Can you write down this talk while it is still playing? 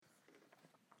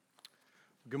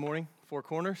Good morning, Four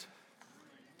Corners.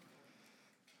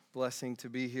 Blessing to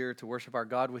be here to worship our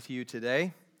God with you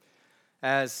today.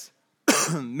 As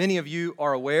many of you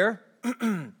are aware,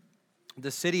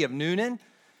 the city of Noonan,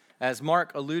 as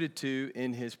Mark alluded to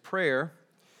in his prayer,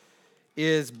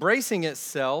 is bracing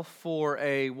itself for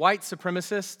a white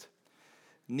supremacist,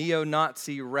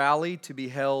 neo-Nazi rally to be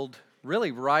held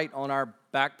really right on our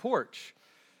back porch.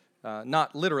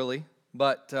 Not literally,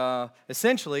 but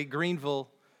essentially Greenville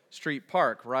Street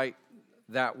Park, right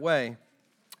that way,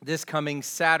 this coming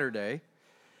Saturday.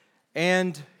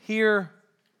 And here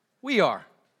we are,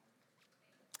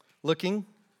 looking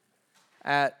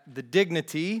at the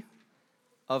dignity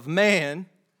of man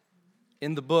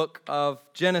in the book of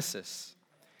Genesis,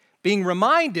 being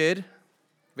reminded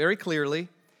very clearly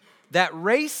that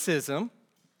racism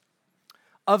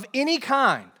of any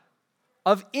kind,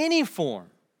 of any form,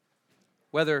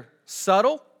 whether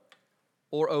subtle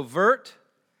or overt,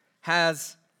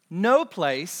 has no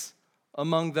place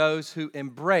among those who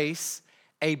embrace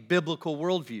a biblical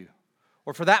worldview,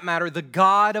 or for that matter, the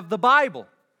God of the Bible.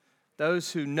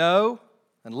 Those who know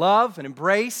and love and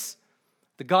embrace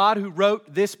the God who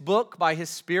wrote this book by His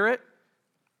Spirit,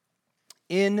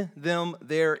 in them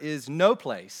there is no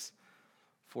place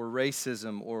for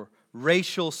racism or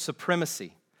racial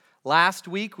supremacy. Last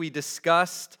week we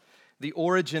discussed the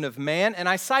origin of man, and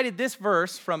I cited this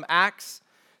verse from Acts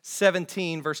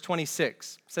 17, verse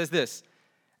 26. It says this,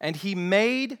 "And he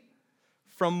made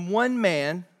from one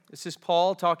man," this is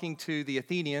Paul talking to the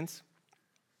Athenians,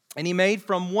 "and he made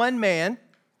from one man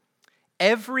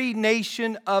every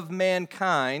nation of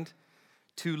mankind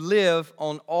to live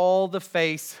on all the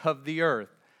face of the earth."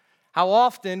 How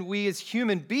often we as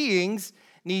human beings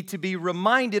need to be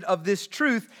reminded of this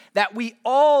truth that we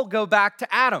all go back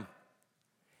to Adam.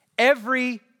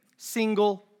 Every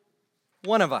single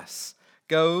one of us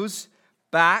goes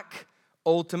back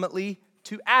ultimately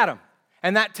to Adam.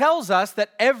 And that tells us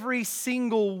that every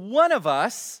single one of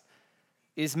us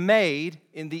is made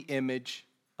in the image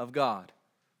of God.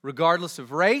 Regardless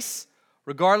of race,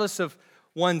 regardless of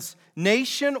one's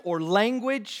nation or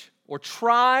language or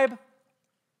tribe,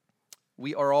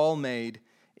 we are all made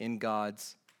in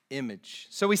God's image.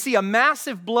 So we see a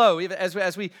massive blow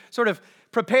as we sort of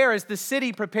prepare, as the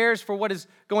city prepares for what is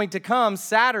going to come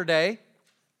Saturday.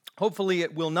 Hopefully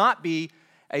it will not be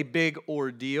a big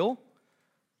ordeal.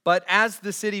 But as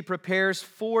the city prepares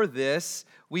for this,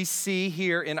 we see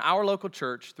here in our local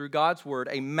church, through God's word,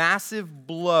 a massive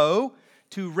blow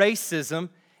to racism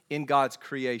in God's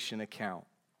creation account.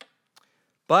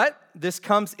 But this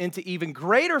comes into even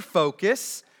greater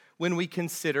focus when we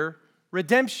consider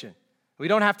redemption. We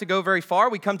don't have to go very far.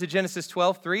 We come to Genesis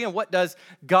 12:3, and what does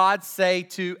God say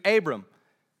to Abram?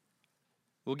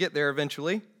 We'll get there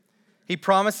eventually. He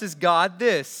promises God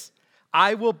this,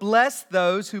 "I will bless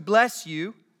those who bless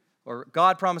you," or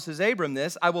God promises Abram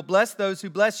this, "I will bless those who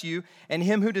bless you, and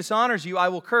him who dishonors you I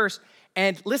will curse.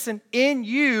 And listen, in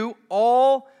you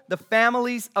all the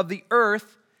families of the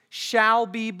earth shall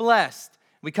be blessed."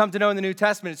 We come to know in the New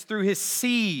Testament it's through his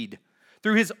seed,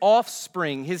 through his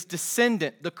offspring, his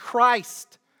descendant, the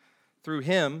Christ. Through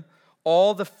him,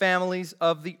 all the families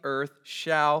of the earth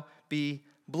shall be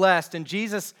blessed. And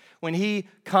Jesus, when he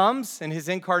comes in his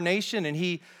incarnation and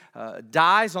he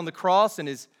dies on the cross and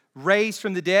is raised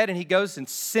from the dead and he goes and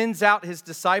sends out his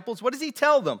disciples, what does he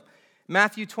tell them?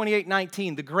 Matthew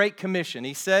 28:19, the Great Commission.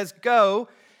 He says, "Go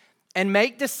and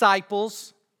make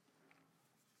disciples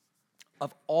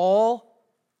of all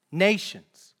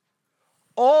nations,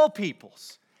 all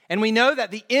peoples." And we know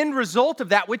that the end result of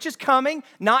that, which is coming,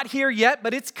 not here yet,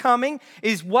 but it's coming,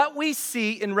 is what we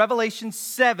see in Revelation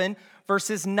 7,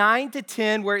 verses 9 to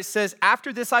 10, where it says,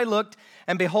 "After this I looked,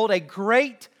 and behold, a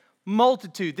great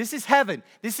multitude." This is heaven.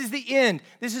 This is the end.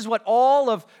 This is what all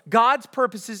of God's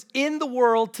purposes in the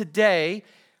world today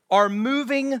are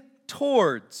moving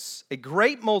towards. A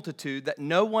great multitude that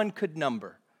no one could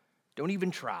number. Don't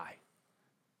even try.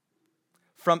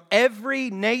 From every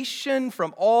nation,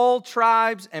 from all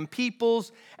tribes and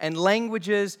peoples and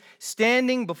languages,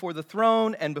 standing before the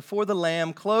throne and before the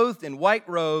Lamb, clothed in white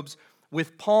robes,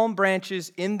 with palm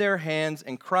branches in their hands,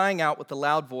 and crying out with a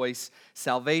loud voice,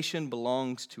 "Salvation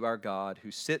belongs to our God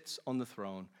who sits on the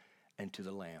throne and to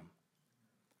the Lamb."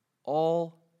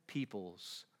 All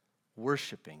peoples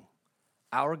worshiping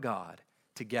our God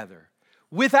together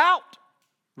without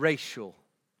racial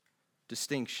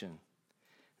distinction.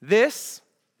 This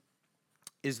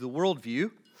is the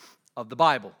worldview of the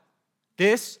Bible.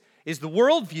 This is the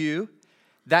worldview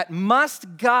that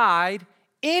must guide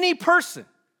any person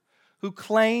who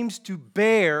claims to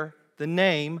bear the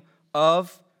name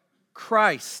of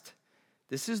Christ.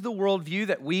 This is the worldview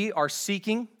that we are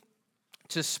seeking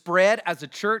to spread as a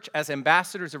church, as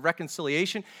ambassadors of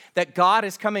reconciliation, that God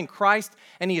has come in Christ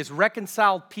and He has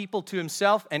reconciled people to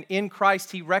Himself, and in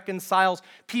Christ He reconciles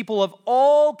people of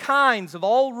all kinds, of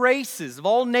all races, of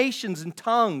all nations and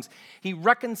tongues. He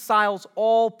reconciles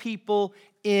all people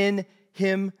in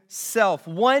Himself.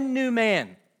 One new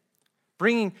man,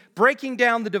 breaking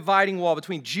down the dividing wall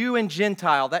between Jew and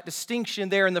Gentile, that distinction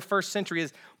there in the first century,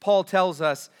 as Paul tells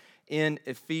us in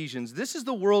Ephesians. This is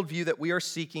the worldview that we are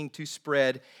seeking to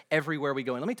spread everywhere we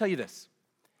go. And let me tell you this.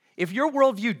 If your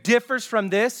worldview differs from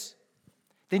this,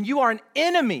 then you are an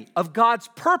enemy of God's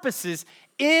purposes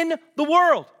in the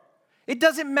world. It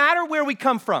doesn't matter where we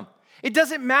come from. It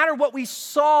doesn't matter what we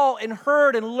saw and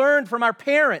heard and learned from our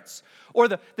parents or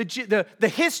the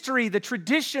history, the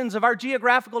traditions of our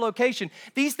geographical location.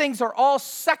 These things are all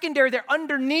secondary. They're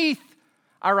underneath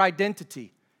our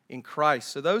identity in Christ.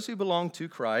 So those who belong to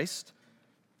Christ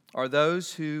are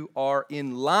those who are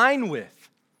in line with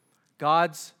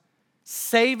God's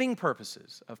saving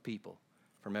purposes of people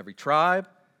from every tribe,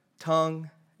 tongue,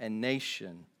 and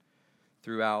nation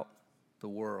throughout the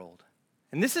world.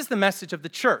 And this is the message of the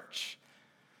church,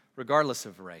 regardless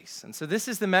of race. And so this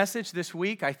is the message this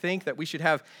week, I think, that we should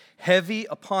have heavy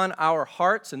upon our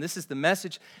hearts. And this is the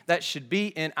message that should be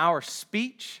in our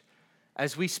speech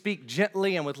as we speak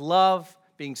gently and with love,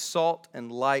 being salt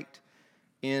and light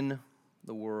in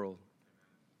the world.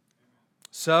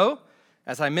 So,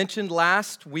 as I mentioned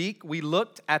last week, we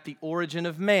looked at the origin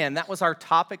of man. That was our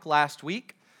topic last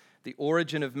week, the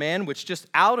origin of man, which just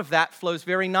out of that flows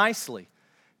very nicely,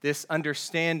 this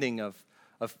understanding of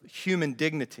human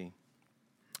dignity.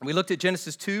 We looked at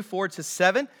Genesis 2, 4 to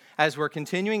 7, as we're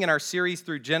continuing in our series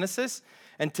through Genesis.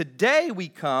 And today we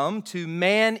come to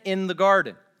man in the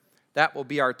garden. That will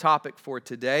be our topic for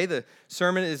today. The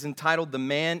sermon is entitled, The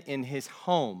Man in His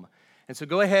Home. And so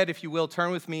go ahead, if you will,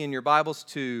 turn with me in your Bibles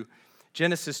to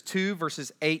Genesis 2,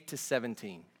 verses 8 to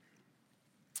 17.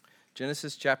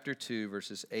 Genesis chapter 2,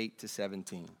 verses 8 to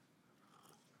 17.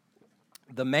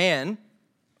 The man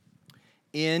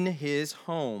in his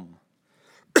home.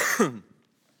 I'll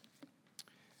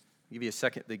give you a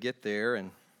second to get there.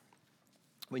 And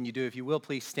when you do, if you will,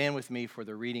 please stand with me for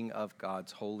the reading of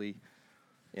God's holy,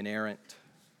 inerrant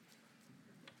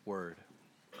word.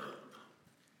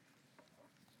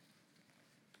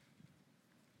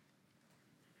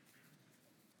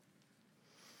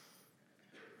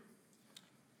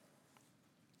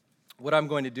 What I'm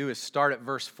going to do is start at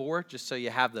verse 4, just so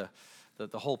you have the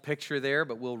whole picture there,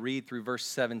 but we'll read through verse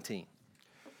 17.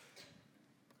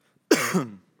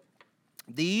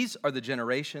 These are the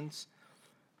generations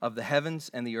of the heavens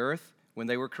and the earth when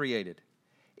they were created,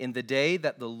 in the day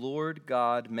that the Lord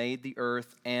God made the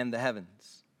earth and the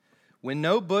heavens, when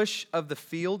no bush of the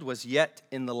field was yet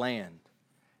in the land,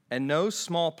 and no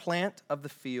small plant of the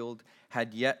field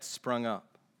had yet sprung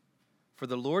up. For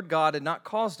the Lord God had not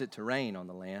caused it to rain on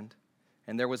the land,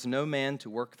 and there was no man to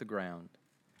work the ground.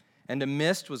 And a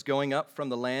mist was going up from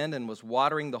the land and was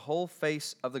watering the whole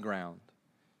face of the ground.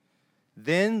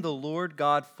 Then the Lord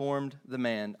God formed the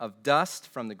man of dust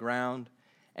from the ground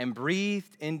and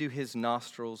breathed into his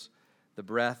nostrils the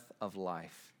breath of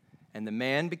life. And the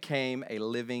man became a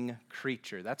living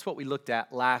creature. That's what we looked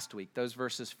at last week, those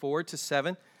verses 4 to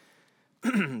 7.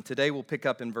 Today we'll pick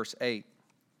up in verse 8.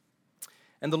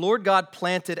 And the Lord God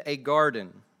planted a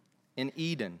garden in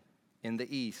Eden in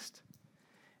the east,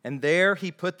 and there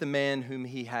he put the man whom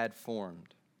he had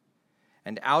formed.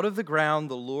 And out of the ground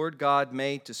the Lord God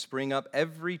made to spring up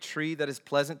every tree that is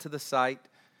pleasant to the sight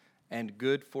and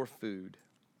good for food.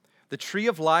 The tree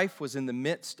of life was in the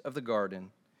midst of the garden,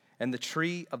 and the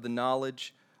tree of the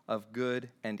knowledge of good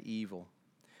and evil.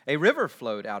 A river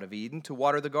flowed out of Eden to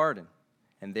water the garden,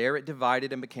 and there it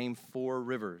divided and became 4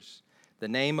 rivers. The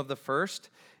name of the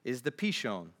first is the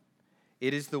Pishon.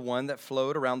 It is the one that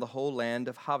flowed around the whole land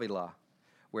of Havilah,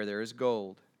 where there is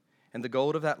gold. And the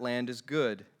gold of that land is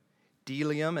good.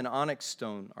 Bdellium and onyx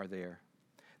stone are there.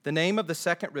 The name of the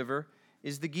second river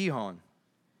is the Gihon.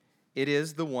 It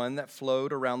is the one that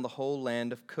flowed around the whole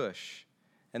land of Cush.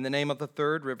 And the name of the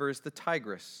third river is the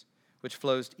Tigris, which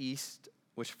flows east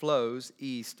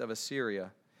of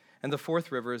Assyria. And the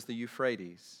fourth river is the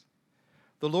Euphrates.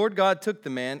 The Lord God took the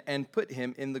man and put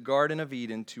him in the Garden of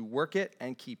Eden to work it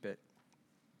and keep it.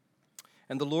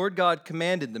 And the Lord God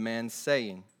commanded the man,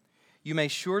 saying, You may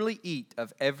surely eat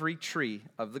of every tree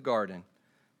of the garden,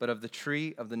 but of the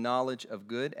tree of the knowledge of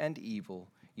good and evil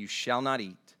you shall not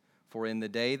eat, for in the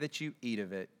day that you eat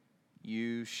of it,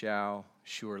 you shall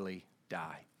surely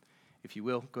die. If you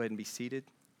will, go ahead and be seated.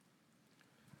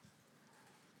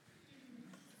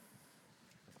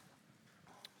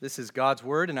 This is God's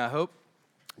word, and I hope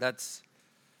that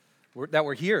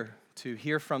we're here to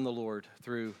hear from the Lord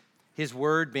through his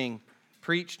word being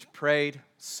preached, prayed,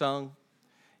 sung,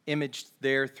 imaged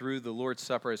there through the Lord's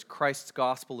Supper as Christ's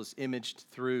gospel is imaged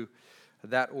through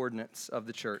that ordinance of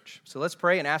the church. So let's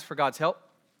pray and ask for God's help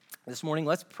this morning.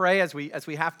 Let's pray as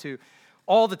we have to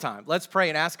all the time. Let's pray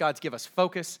and ask God to give us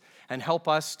focus and help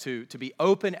us to be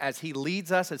open as he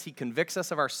leads us, as he convicts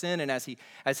us of our sin, and as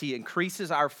he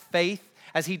increases our faith,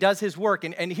 as he does his work.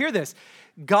 And hear this,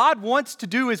 God wants to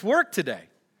do his work today.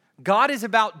 God is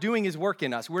about doing his work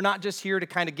in us. We're not just here to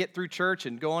kind of get through church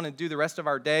and go on and do the rest of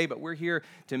our day, but we're here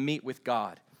to meet with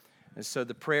God. And so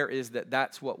the prayer is that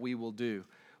that's what we will do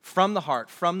from the heart,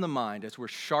 from the mind, as we're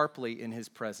sharply in his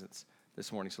presence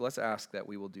this morning. So let's ask that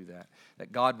we will do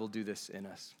that God will do this in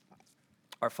us.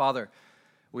 Our Father,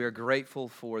 we are grateful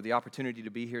for the opportunity to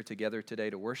be here together today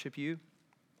to worship you.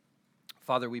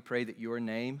 Father, we pray that your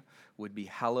name would be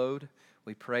hallowed.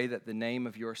 We pray that the name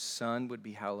of your Son would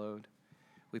be hallowed.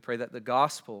 We pray that the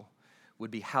gospel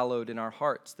would be hallowed in our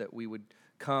hearts, that we would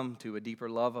come to a deeper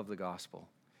love of the gospel,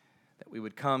 that we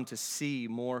would come to see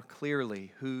more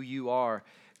clearly who you are,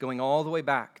 going all the way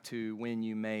back to when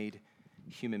you made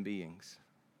human beings.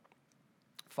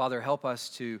 Father, help us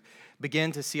to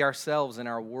begin to see ourselves and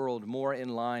our world more in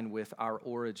line with our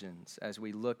origins as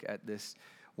we look at this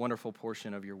wonderful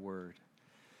portion of your word.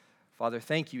 Father,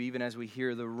 thank you even as we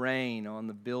hear the rain on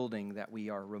the building, that we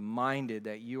are reminded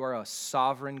that you are a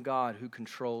sovereign God who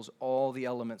controls all the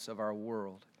elements of our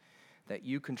world, that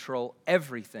you control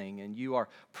everything and you are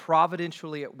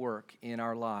providentially at work in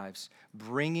our lives,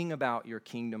 bringing about your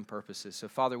kingdom purposes. So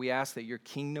Father, we ask that your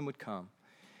kingdom would come,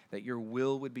 that your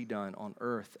will would be done on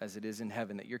earth as it is in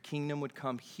heaven, that your kingdom would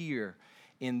come here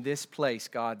in this place,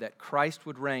 God, that Christ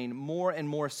would reign more and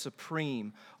more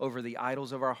supreme over the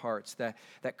idols of our hearts, that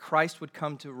Christ would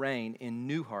come to reign in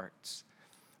new hearts.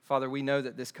 Father, we know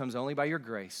that this comes only by your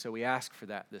grace, so we ask for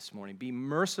that this morning. Be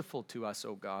merciful to us,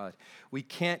 O God. We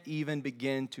can't even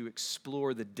begin to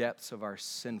explore the depths of our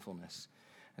sinfulness.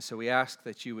 And so we ask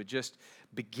that you would just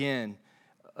begin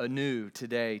anew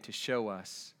today to show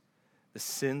us the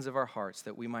sins of our hearts,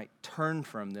 that we might turn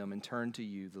from them and turn to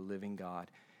you, the living God,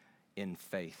 in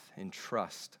faith, in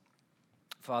trust.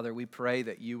 Father, we pray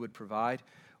that you would provide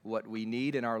what we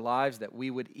need in our lives, that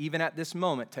we would, even at this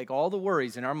moment, take all the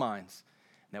worries in our minds,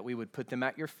 and that we would put them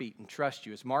at your feet and trust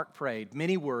you. As Mark prayed,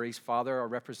 many worries, Father, are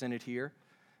represented here.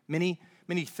 Many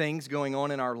things going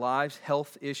on in our lives,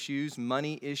 health issues,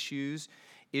 money issues,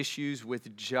 issues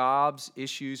with jobs,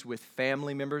 issues with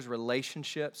family members,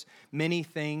 relationships, many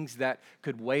things that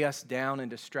could weigh us down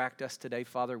and distract us today.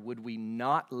 Father, would we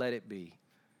not let it be?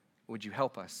 Would you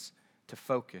help us to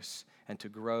focus and to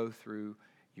grow through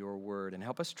your word, and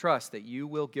help us trust that you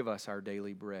will give us our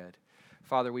daily bread.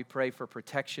 Father, we pray for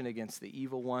protection against the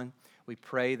evil one. We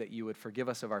pray that you would forgive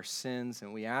us of our sins,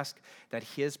 and we ask that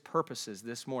his purposes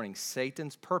this morning,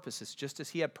 Satan's purposes, just as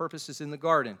he had purposes in the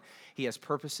garden, he has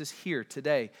purposes here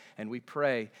today, and we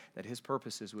pray that his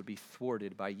purposes would be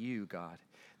thwarted by you, God,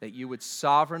 that you would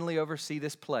sovereignly oversee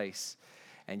this place,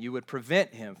 and you would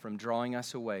prevent him from drawing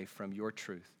us away from your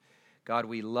truth. God,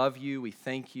 we love you. We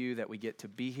thank you that we get to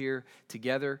be here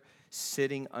together,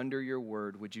 sitting under your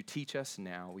word. Would you teach us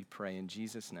now? We pray in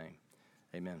Jesus' name.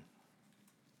 Amen.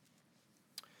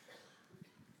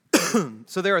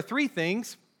 So there are three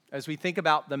things as we think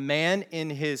about the man in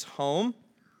his home,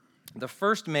 the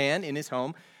first man in his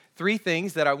home, three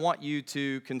things that I want you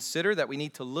to consider that we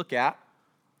need to look at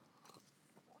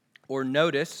or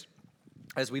notice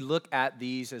as we look at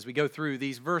these, as we go through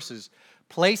these verses.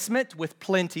 Placement with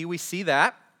plenty, we see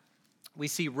that. We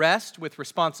see rest with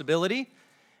responsibility,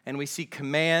 and we see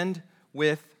command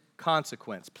with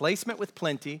consequence. Placement with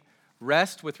plenty,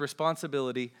 rest with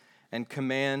responsibility, and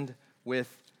command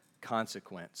with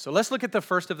consequence. So let's look at the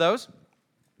first of those.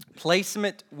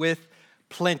 Placement with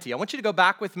plenty. I want you to go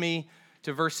back with me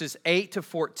to verses 8 to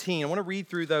 14. I want to read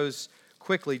through those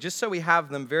quickly, just so we have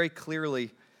them very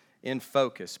clearly in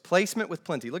focus. Placement with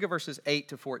plenty. Look at verses 8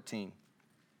 to 14.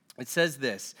 It says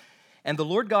this, "And the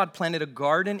Lord God planted a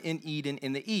garden in Eden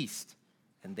in the east,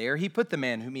 and there he put the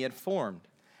man whom he had formed.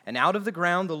 And out of the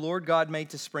ground the Lord God made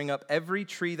to spring up every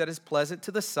tree that is pleasant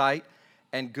to the sight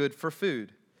and good for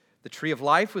food. The tree of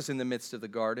life was in the midst of the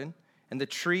garden, and the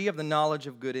tree of the knowledge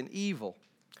of good and evil."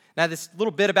 Now this little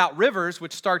bit about rivers,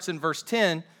 which starts in verse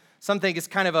 10, some think it's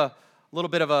kind of a little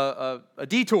bit of a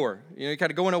detour. You know, you're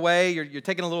kind of going away, you're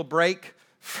taking a little break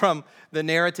from the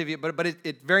narrative, but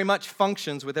it very much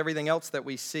functions with everything else that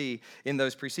we see in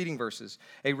those preceding verses.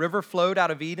 "A river flowed out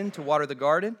of Eden to water the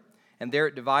garden, and there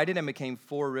it divided and became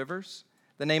 4 rivers.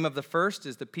 The name of the first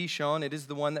is the Pishon. It is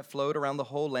the one that flowed around the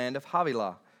whole land of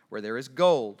Havilah, where there is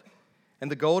gold.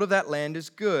 And the gold of that land is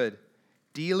good.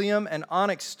 Bdellium and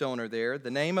onyx stone are there.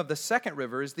 The name of the second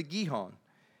river is the Gihon.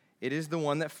 It is the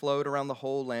one that flowed around the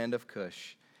whole land of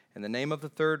Cush. And the name of the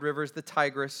third river is the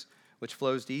Tigris, which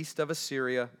flows east of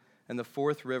Assyria. And the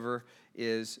fourth river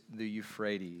is the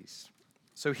Euphrates.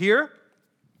 So here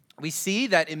we see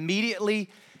that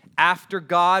immediately after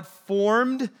God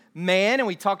formed man, and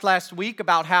we talked last week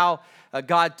about how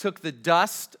God took the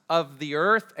dust of the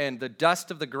earth and the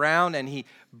dust of the ground, and he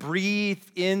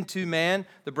breathed into man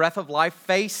the breath of life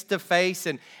face to face.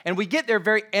 And we get their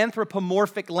very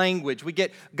anthropomorphic language. We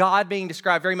get God being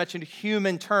described very much in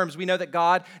human terms. We know that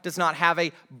God does not have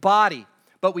a body,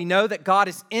 but we know that God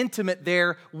is intimate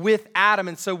there with Adam.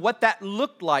 And so what that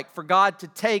looked like for God to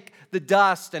take the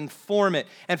dust and form it,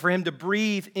 and for him to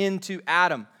breathe into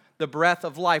Adam the breath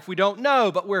of life, we don't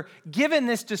know, but we're given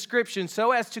this description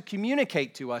so as to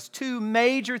communicate to us two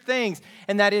major things,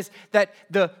 and that is that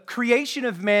the creation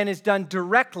of man is done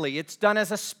directly, it's done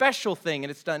as a special thing,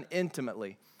 and it's done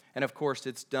intimately. And of course,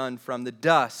 it's done from the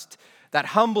dust that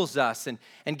humbles us and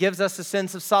gives us a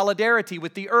sense of solidarity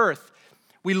with the earth.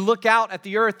 We look out at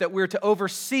the earth that we're to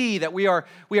oversee, that we are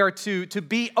to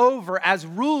be over as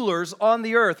rulers on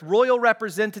the earth, royal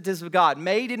representatives of God,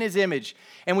 made in his image.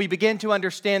 And we begin to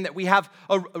understand that we have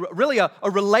a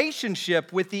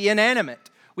relationship with the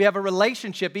inanimate. We have a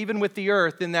relationship even with the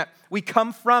earth in that we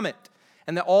come from it,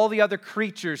 and that all the other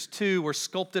creatures too were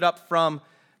sculpted up from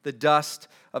the dust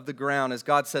of the ground. As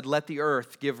God said, let the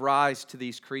earth give rise to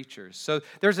these creatures. So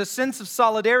there's a sense of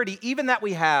solidarity even that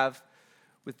we have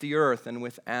with the earth and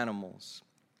with animals.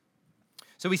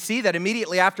 So we see that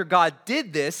immediately after God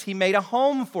did this, he made a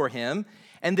home for him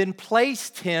and then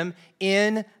placed him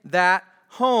in that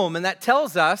home. And that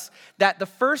tells us that the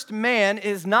first man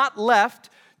is not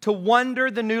left to wander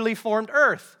the newly formed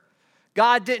earth.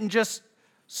 God didn't just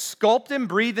sculpt him,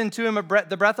 breathe into him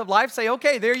the breath of life, say,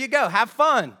 okay, there you go, have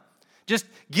fun. Just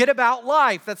get about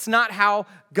life. That's not how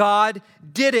God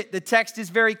did it. The text is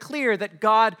very clear that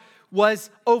God was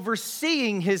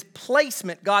overseeing his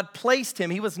placement. God placed him.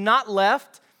 He was not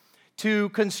left to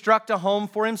construct a home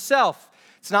for himself.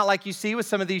 It's not like you see with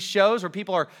some of these shows where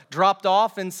people are dropped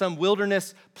off in some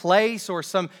wilderness place or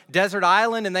some desert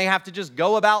island and they have to just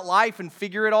go about life and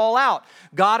figure it all out.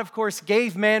 God, of course,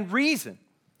 gave man reason.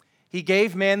 He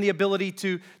gave man the ability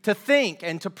to think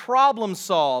and to problem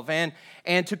solve and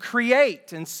to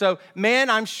create. And so man,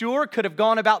 I'm sure, could have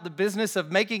gone about the business of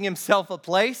making himself a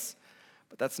place.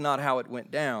 But that's not how it went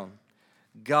down.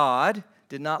 God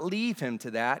did not leave him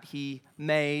to that. He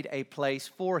made a place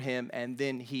for him, and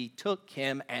then he took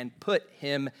him and put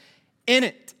him in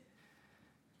it.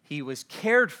 He was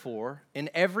cared for in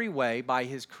every way by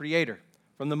his Creator.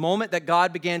 From the moment that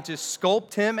God began to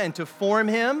sculpt him and to form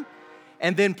him,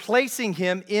 and then placing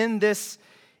him in this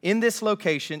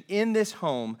location, in this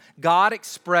home, God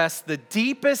expressed the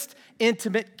deepest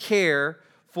intimate care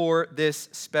for this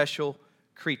special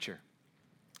creature.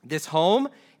 This home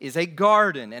is a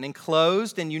garden, an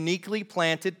enclosed and uniquely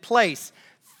planted place,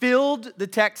 filled, the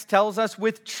text tells us,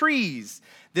 with trees.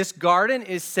 This garden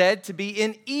is said to be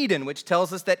in Eden, which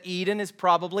tells us that Eden is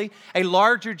probably a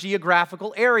larger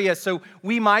geographical area. So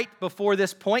we might, before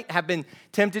this point, have been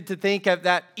tempted to think of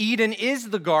that Eden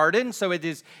is the garden. So it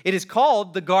is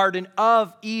called the Garden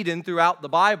of Eden throughout the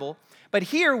Bible. But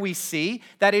here we see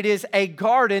that it is a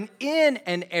garden in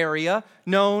an area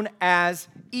known as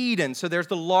Eden. So there's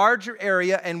the larger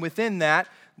area, and within that,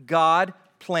 God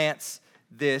plants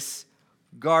this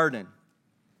garden.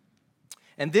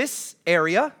 And this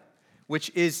area,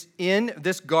 which is in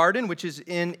this garden, which is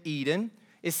in Eden,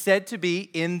 is said to be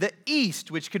in the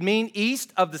east, which could mean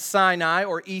east of the Sinai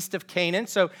or east of Canaan.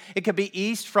 So it could be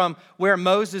east from where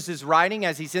Moses is writing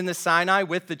as he's in the Sinai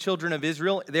with the children of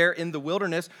Israel there in the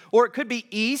wilderness. Or it could be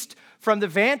east from the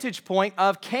vantage point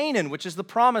of Canaan, which is the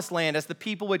promised land, as the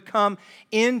people would come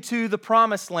into the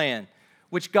promised land,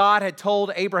 which God had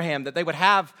told Abraham that they would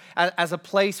have as a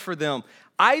place for them.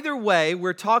 Either way,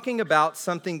 we're talking about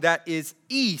something that is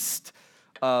east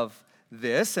of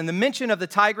this. And the mention of the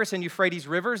Tigris and Euphrates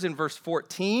rivers in verse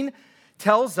 14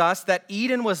 tells us that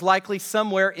Eden was likely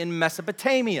somewhere in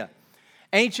Mesopotamia.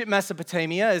 Ancient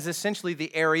Mesopotamia is essentially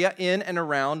the area in and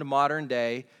around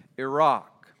modern-day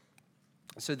Iraq.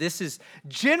 So this is,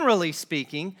 generally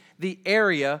speaking, the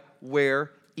area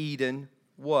where Eden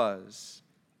was.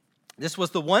 This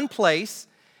was the one place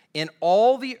in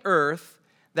all the earth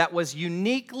that was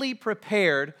uniquely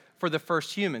prepared for the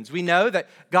first humans. We know that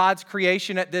God's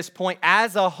creation at this point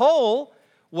as a whole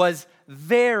was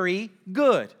very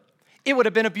good. It would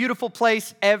have been a beautiful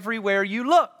place everywhere you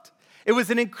looked. It was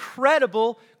an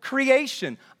incredible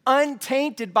creation,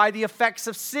 untainted by the effects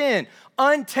of sin,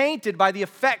 untainted by the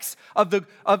effects of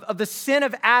the sin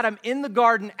of Adam in the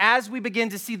garden, as we begin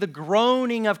to see the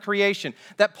groaning of creation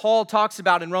that Paul talks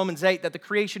about in Romans 8, that the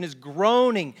creation is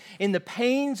groaning in the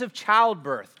pains of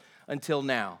childbirth until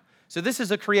now. So this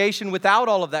is a creation without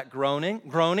all of that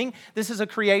groaning. This is a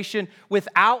creation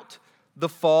without the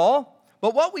fall.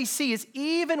 But what we see is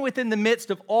even within the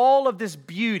midst of all of this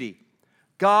beauty,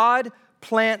 God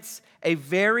plants a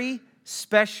very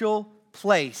special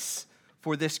place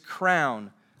for this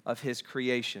crown of his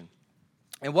creation.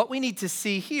 And what we need to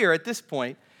see here at this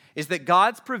point is that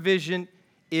God's provision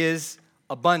is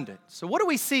abundant. So what do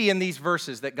we see in these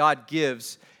verses that God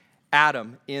gives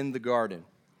Adam in the garden?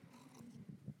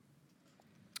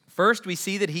 First, we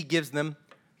see that he gives them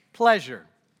pleasure.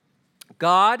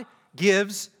 God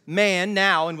gives man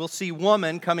now, and we'll see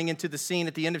woman coming into the scene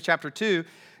at the end of chapter 2,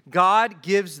 God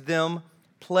gives them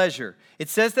pleasure. It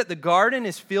says that the garden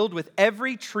is filled with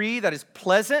every tree that is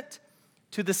pleasant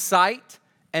to the sight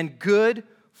and good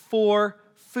for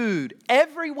food.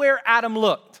 Everywhere Adam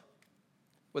looked,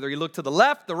 whether he looked to the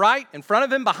left, the right, in front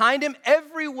of him, behind him,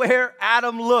 everywhere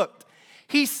Adam looked,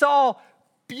 he saw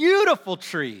beautiful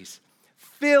trees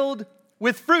filled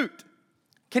with fruit.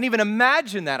 Can't even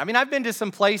imagine that. I mean, I've been to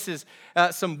some places,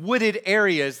 some wooded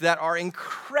areas that are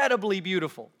incredibly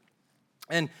beautiful.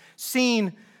 And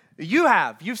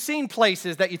you've seen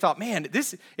places that you thought, man,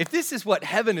 if this is what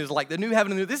heaven is like, the new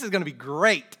heaven and new, this is going to be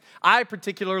great. I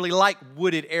particularly like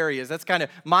wooded areas. That's kind of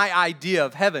my idea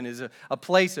of heaven, is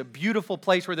a beautiful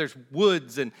place where there's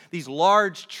woods and these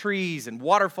large trees and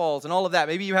waterfalls and all of that.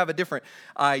 Maybe you have a different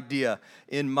idea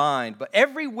in mind. But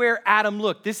everywhere Adam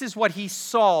looked, this is what he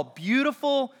saw: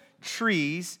 beautiful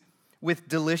trees with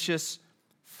delicious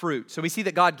fruit. So we see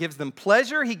that God gives them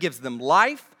pleasure. He gives them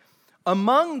life.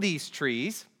 Among these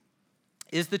trees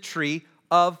is the tree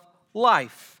of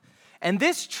life. And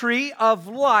this tree of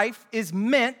life is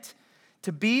meant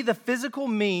to be the physical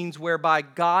means whereby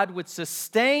God would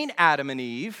sustain Adam and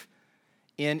Eve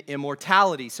in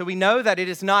immortality. So we know that it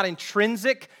is not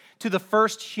intrinsic to the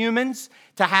first humans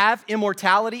to have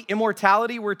immortality.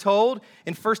 Immortality, we're told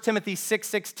in 1 Timothy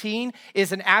 6:16,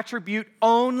 is an attribute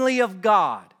only of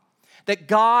God, that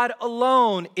God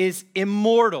alone is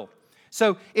immortal.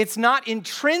 So it's not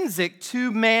intrinsic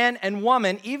to man and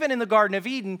woman, even in the Garden of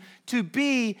Eden, to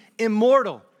be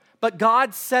immortal. But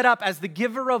God set up, as the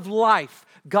giver of life,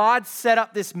 God set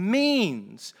up this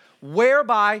means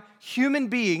whereby human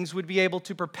beings would be able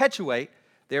to perpetuate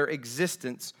their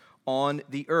existence on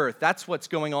the earth. That's what's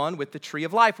going on with the tree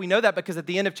of life. We know that because at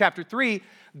the end of chapter 3,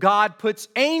 God puts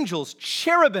angels,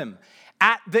 cherubim,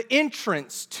 at the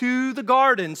entrance to the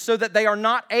garden so that they are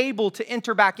not able to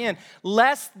enter back in,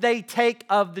 lest they take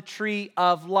of the tree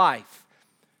of life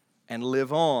and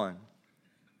live on.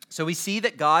 So we see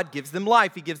that God gives them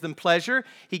life. He gives them pleasure.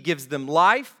 He gives them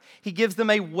life. He gives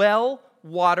them a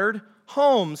well-watered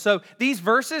home. So these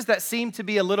verses that seem to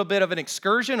be a little bit of an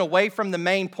excursion away from the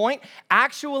main point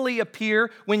actually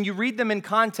appear, when you read them in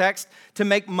context, to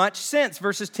make much sense.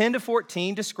 Verses 10 to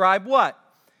 14 describe what?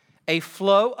 A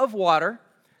flow of water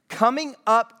coming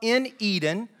up in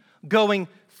Eden, going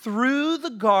through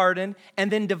the garden,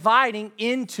 and then dividing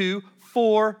into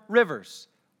 4 rivers.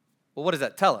 Well, what does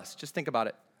that tell us? Just think about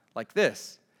it like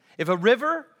this. If a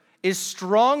river is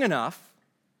strong enough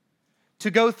to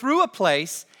go through a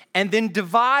place and then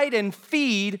divide and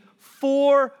feed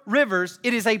 4 rivers,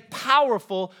 it is a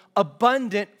powerful,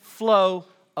 abundant flow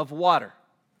of water.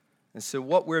 And so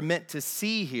what we're meant to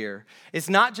see here is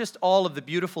not just all of the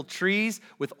beautiful trees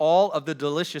with all of the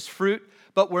delicious fruit,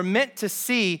 but we're meant to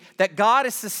see that God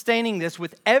is sustaining this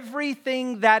with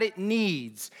everything that it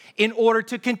needs in order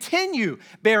to continue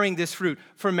bearing this fruit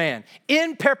for man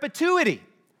in perpetuity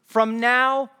from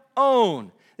now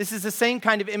on. This is the same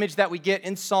kind of image that we get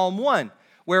in Psalm 1,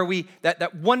 where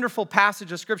that wonderful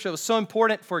passage of Scripture that was so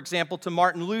important, for example, to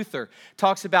Martin Luther,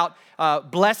 talks about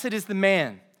blessed is the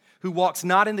man who walks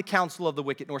not in the counsel of the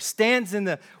wicked, nor stands in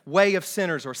the way of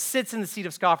sinners, or sits in the seat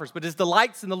of scoffers, but his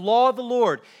delights in the law of the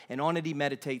Lord, and on it he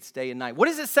meditates day and night. What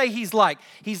does it say he's like?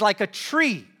 He's like a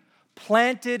tree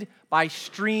planted by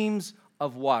streams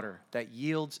of water that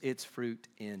yields its fruit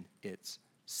in its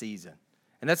season.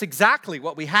 And that's exactly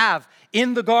what we have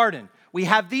in the garden. We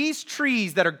have these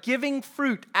trees that are giving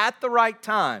fruit at the right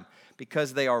time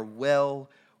because they are well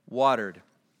watered.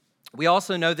 We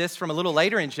also know this from a little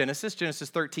later in Genesis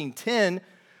 13:10,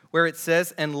 where it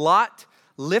says, and Lot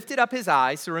lifted up his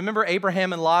eyes. So remember,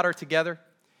 Abraham and Lot are together.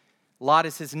 Lot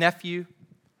is his nephew,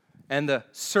 and the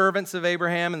servants of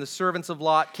Abraham and the servants of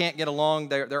Lot can't get along.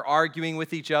 They're arguing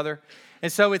with each other.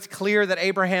 And so it's clear that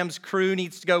Abraham's crew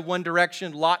needs to go one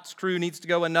direction, Lot's crew needs to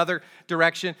go another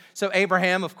direction. So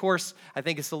Abraham, of course, I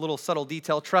think it's a little subtle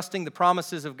detail, trusting the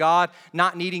promises of God,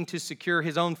 not needing to secure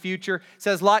his own future,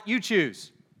 says, Lot, you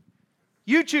choose.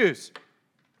 You choose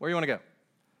where you want to go.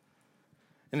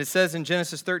 And it says in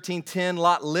Genesis 13:10,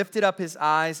 Lot lifted up his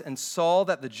eyes and saw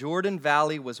that the Jordan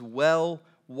Valley was well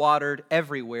watered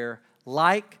everywhere,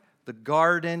 like the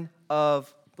garden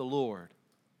of the Lord.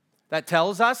 That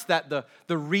tells us that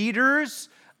the readers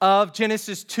of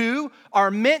Genesis 2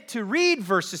 are meant to read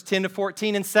verses 10 to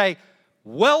 14 and say,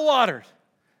 well watered,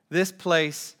 this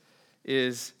place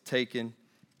is taken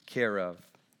care of.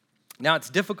 Now, it's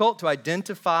difficult to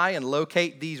identify and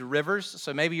locate these rivers,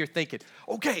 so maybe you're thinking,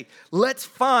 okay, let's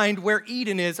find where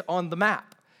Eden is on the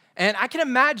map. And I can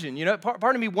imagine,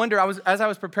 part of me wondered, as I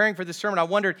was preparing for this sermon, I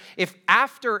wondered if it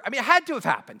had to have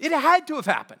happened. It had to have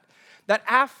happened that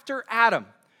after Adam,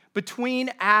 between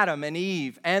Adam and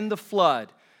Eve and the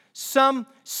flood, some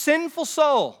sinful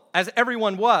soul, as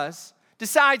everyone was,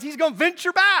 decides he's going to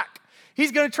venture back.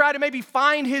 He's going to try to maybe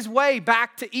find his way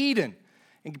back to Eden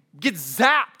and get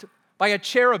zapped by a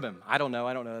cherubim. I don't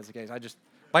know that's the case.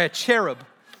 By a cherub.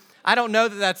 I don't know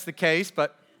that that's the case,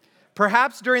 but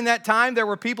perhaps during that time there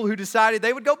were people who decided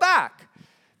they would go back.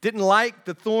 Didn't like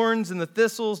the thorns and the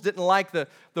thistles, didn't like the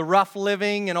rough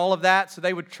living and all of that, so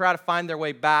they would try to find their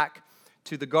way back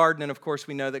to the garden. And of course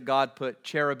we know that God put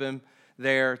cherubim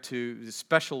there, to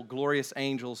special glorious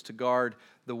angels to guard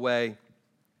the way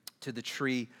to the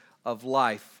tree of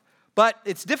life. But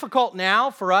it's difficult now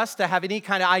for us to have any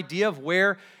kind of idea of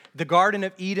where the Garden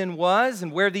of Eden was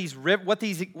and where what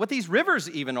these rivers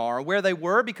even are, where they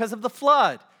were because of the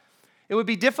flood. It would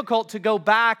be difficult to go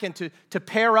back and to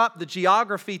pair up the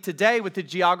geography today with the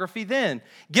geography then,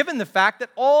 given the fact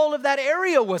that all of that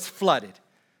area was flooded,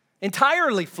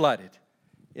 entirely flooded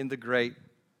in the great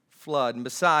flood. And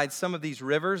besides, some of these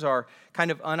rivers are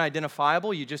kind of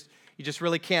unidentifiable. You just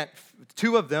really can't.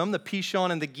 Two of them, the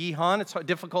Pishon and the Gihon, it's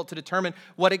difficult to determine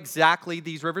what exactly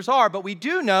these rivers are. But we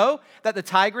do know that the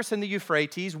Tigris and the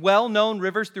Euphrates, well-known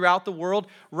rivers throughout the world,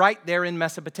 right there in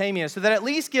Mesopotamia. So that at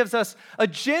least gives us a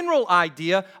general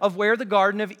idea of where the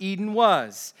Garden of Eden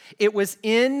was. It was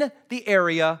in the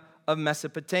area of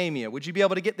Mesopotamia. Would you be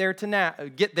able to get there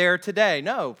today?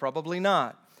 No, probably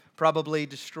not. Probably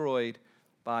destroyed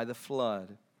by the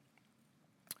flood.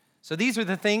 So these are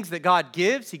the things that God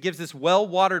gives. He gives this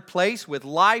well-watered place with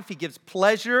life. He gives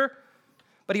pleasure,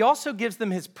 but he also gives them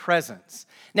his presence.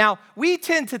 Now, we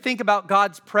tend to think about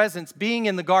God's presence being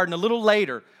in the garden a little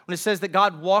later when it says that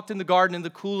God walked in the garden in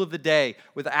the cool of the day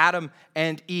with Adam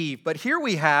and Eve. But here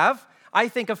we have, I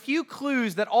think, a few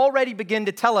clues that already begin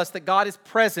to tell us that God is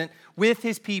present with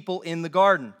his people in the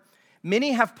garden.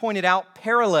 Many have pointed out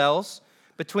parallels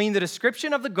between the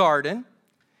description of the garden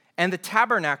and the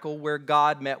tabernacle where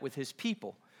God met with his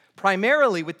people,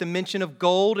 primarily with the mention of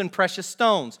gold and precious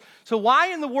stones. So why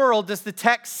in the world does the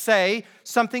text say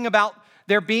something about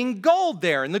there being gold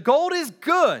there? And the gold is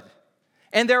good.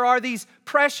 And there are these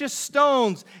precious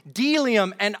stones,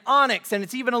 bdellium and onyx, and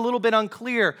it's even a little bit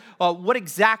unclear what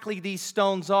exactly these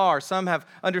stones are. Some have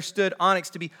understood onyx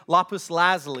to be lapis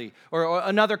lazuli or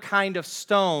another kind of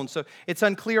stone. So it's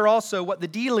unclear also what the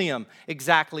bdellium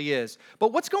exactly is.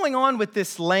 But what's going on with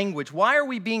this language? Why are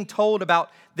we being told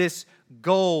about this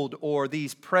gold or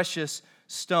these precious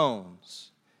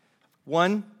stones?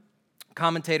 One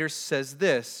commentator says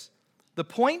this: the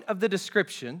point of the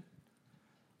description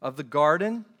of the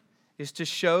garden is to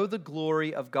show the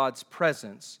glory of God's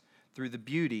presence through the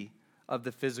beauty of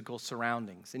the physical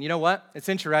surroundings. And you know what? It's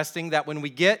interesting that when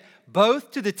we get both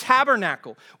to the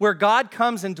tabernacle, where God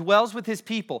comes and dwells with his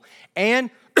people, and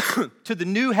to the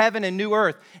new heaven and new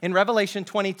earth in Revelation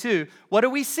 22, what do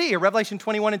we see? Or Revelation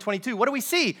 21 and 22, what do we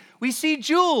see? We see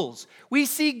jewels. We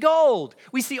see gold.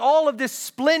 We see all of this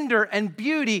splendor and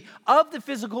beauty of the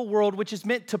physical world, which is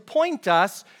meant to point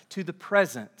us to the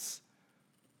presence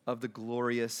of the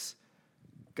glorious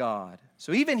God.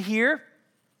 So even here,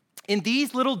 in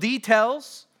these little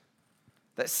details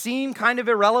that seem kind of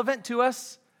irrelevant to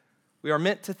us, we are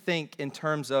meant to think in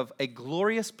terms of a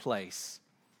glorious place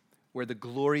where the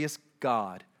glorious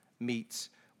God meets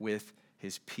with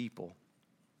his people.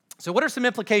 So what are some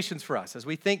implications for us as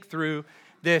we think through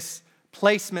this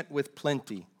placement with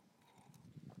plenty?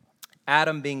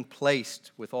 Adam being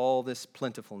placed with all this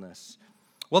plentifulness.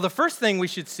 Well, the first thing we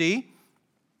should see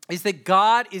is that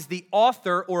God is the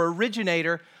author or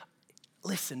originator,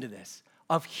 listen to this,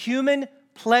 of human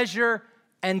pleasure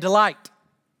and delight.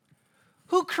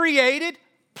 Who created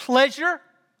pleasure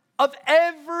of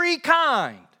every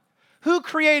kind? Who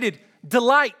created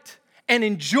delight and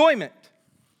enjoyment?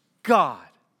 God.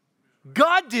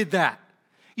 God did that.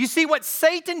 You see, what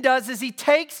Satan does is he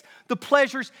takes the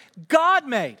pleasures God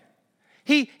made.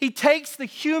 He takes the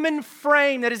human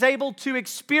frame that is able to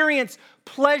experience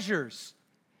pleasures.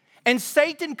 And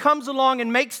Satan comes along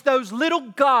and makes those little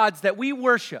gods that we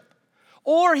worship.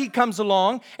 Or he comes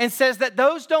along and says that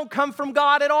those don't come from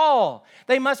God at all.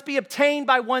 They must be obtained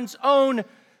by one's own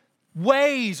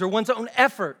ways or one's own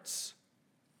efforts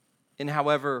in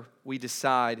however we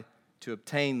decide to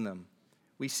obtain them.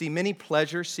 We see many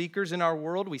pleasure seekers in our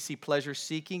world. We see pleasure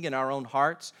seeking in our own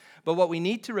hearts. But what we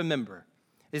need to remember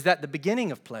is that the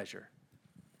beginning of pleasure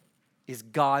is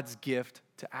God's gift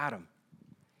to Adam.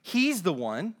 He's the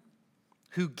one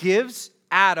who gives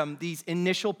Adam these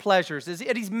initial pleasures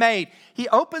that he's made. He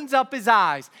opens up his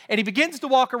eyes and he begins to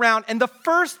walk around, and the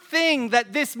first thing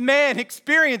that this man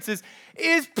experiences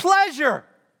is pleasure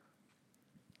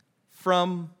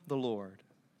from the Lord.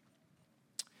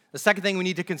 The second thing we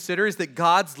need to consider is that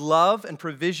God's love and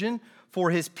provision for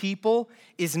his people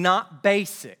is not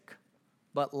basic,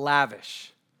 but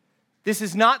lavish. This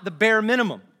is not the bare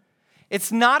minimum.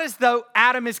 It's not as though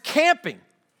Adam is camping.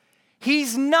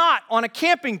 He's not on a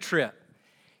camping trip.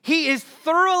 He is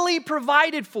thoroughly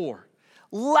provided for.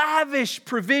 Lavish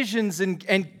provisions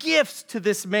and gifts to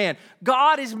this man.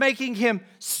 God is making him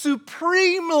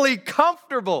supremely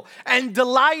comfortable and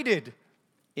delighted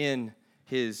in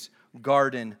his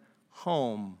garden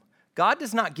home. God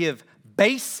does not give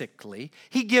basically,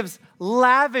 he gives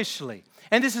lavishly.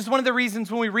 And this is one of the reasons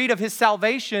when we read of his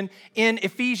salvation in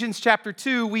Ephesians chapter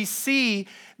 2, we see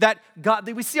that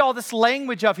we see all this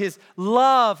language of his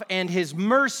love and his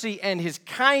mercy and his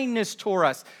kindness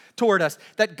toward us,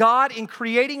 that God in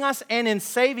creating us and in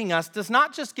saving us does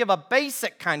not just give a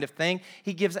basic kind of thing,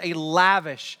 he gives a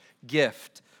lavish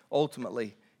gift.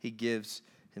 Ultimately, he gives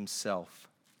himself.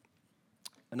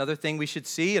 Another thing we should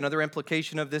see, another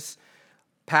implication of this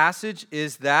passage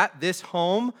is that this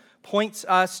home points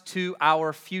us to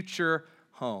our future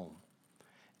home.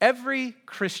 Every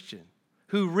Christian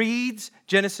who reads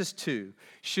Genesis 2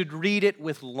 should read it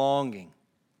with longing.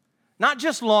 Not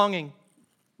just longing,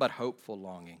 but hopeful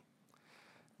longing.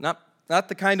 Not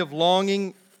the kind of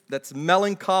longing that's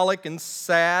melancholic and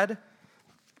sad,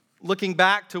 looking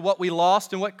back to what we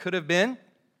lost and what could have been,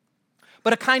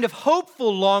 but a kind of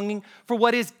hopeful longing for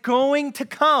what is going to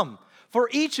come for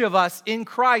each of us in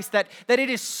Christ, that it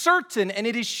is certain and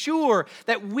it is sure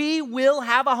that we will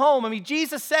have a home. I mean,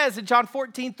 Jesus says in John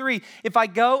 14:3, if I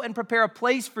go and prepare a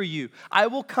place for you, I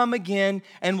will come again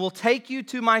and will take you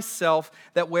to myself,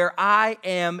 that where I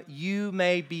am, you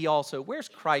may be also. Where's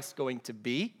Christ going to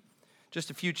be? Just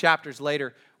a few chapters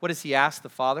later, what does he ask the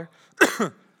Father?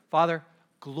 Father,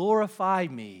 glorify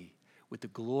me with the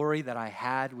glory that I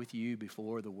had with you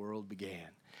before the world began.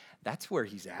 That's where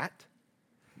he's at.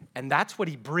 And that's what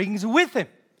he brings with him.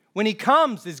 When he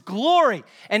comes, is glory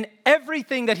and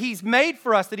everything that he's made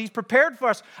for us, that he's prepared for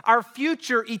us, our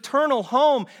future eternal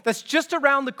home that's just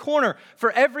around the corner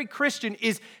for every Christian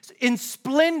is in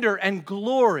splendor and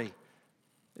glory.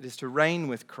 It is to reign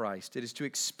with Christ. It is to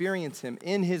experience him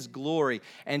in his glory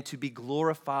and to be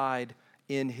glorified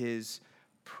in his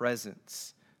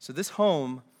presence. So this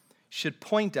home should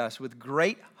point us with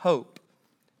great hope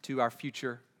to our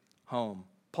future home.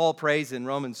 Paul prays in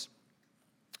Romans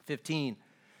 15, it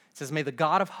says, may the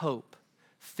God of hope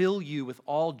fill you with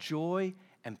all joy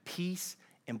and peace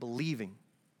in believing.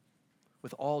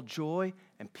 With all joy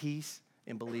and peace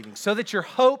in believing. So that your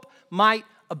hope might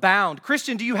abound.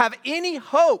 Christian, do you have any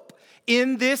hope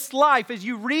in this life? As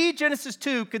you read Genesis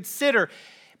 2, consider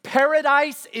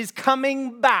paradise is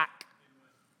coming back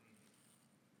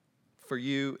for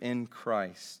you in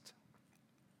Christ.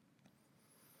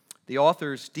 The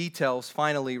author's details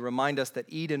finally remind us that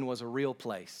Eden was a real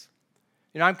place.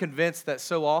 You know, I'm convinced that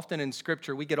so often in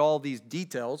Scripture we get all these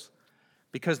details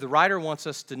because the writer wants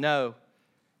us to know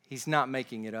he's not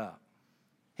making it up.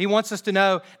 He wants us to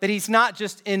know that he's not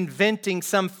just inventing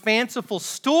some fanciful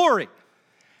story.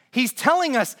 He's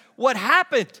telling us what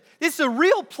happened. This is a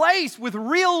real place with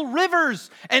real rivers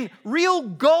and real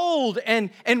gold and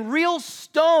real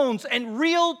stones and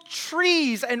real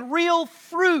trees and real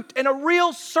fruit and a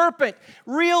real serpent,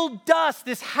 real dust.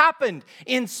 This happened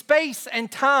in space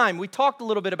and time. We talked a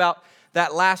little bit about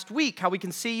that last week, how we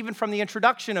can see even from the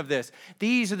introduction of this,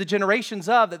 these are the generations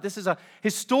of, that this is a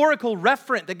historical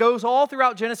referent that goes all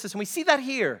throughout Genesis. And we see that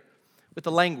here with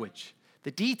the language,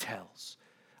 the details.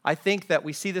 I think that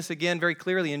we see this again very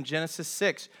clearly in Genesis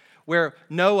 6, where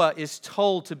Noah is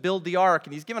told to build the ark,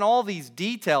 and he's given all these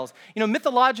details. You know,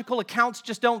 mythological accounts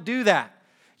just don't do that.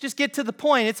 Just get to the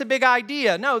point. It's a big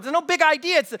idea. No, there's no big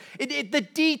idea. The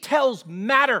details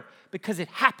matter because it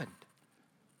happened.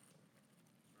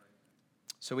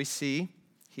 So we see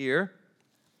here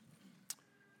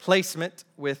placement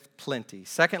with plenty.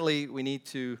 Secondly, we need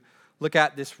to look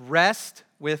at this rest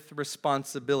with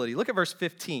responsibility. Look at verse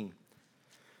 15.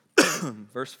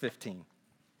 Verse 15.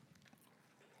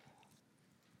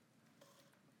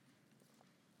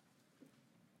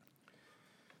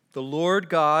 The Lord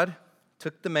God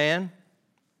took the man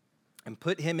and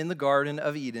put him in the Garden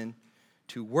of Eden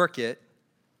to work it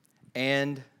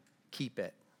and keep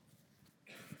it.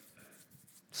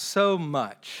 So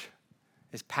much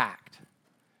is packed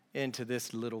into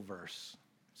this little verse.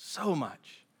 So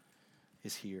much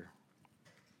is here.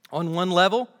 On one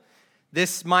level,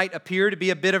 this might appear to be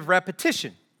a bit of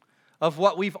repetition of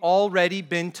what we've already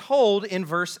been told in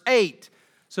verse 8.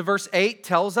 So verse 8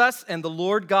 tells us, and the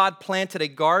Lord God planted a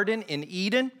garden in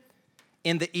Eden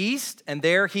in the east, and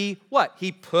there he, what?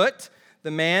 He put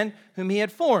the man whom he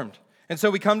had formed. And so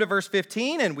we come to verse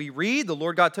 15 and we read, the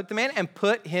Lord God took the man and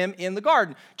put him in the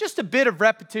garden. Just a bit of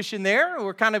repetition there.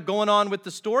 We're kind of going on with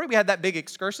the story. We had that big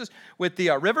excursus with the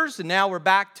rivers, and now we're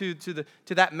back to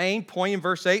that main point in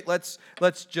verse 8.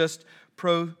 Let's just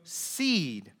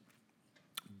proceed.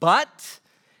 But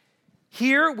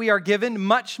here we are given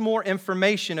much more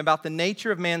information about the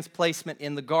nature of man's placement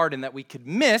in the garden that we could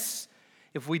miss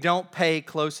if we don't pay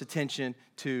close attention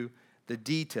to the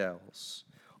details.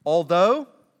 Although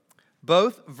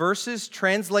both verses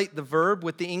translate the verb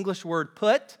with the English word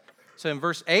put. So in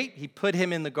verse 8, he put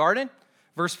him in the garden.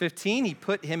 Verse 15, he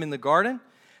put him in the garden.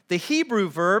 The Hebrew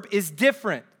verb is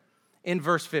different in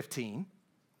verse 15,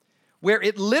 where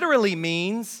it literally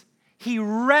means he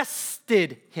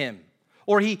rested him,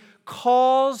 or he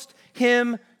caused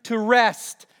him to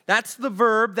rest. That's the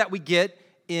verb that we get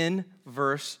in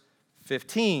verse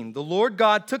 15. The Lord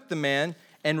God took the man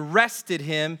and rested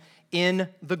him in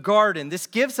the garden. This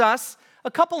gives us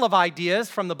a couple of ideas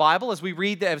from the Bible as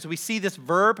we see this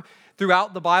verb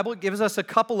throughout the Bible. It gives us a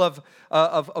couple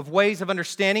of ways of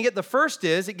understanding it. The first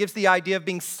is it gives the idea of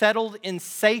being settled in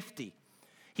safety.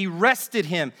 He rested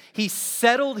him. He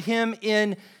settled him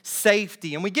in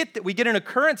safety. And we get an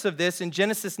occurrence of this in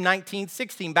Genesis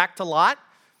 19:16, back to Lot.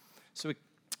 So we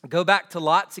go back to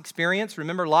Lot's experience.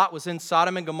 Remember, Lot was in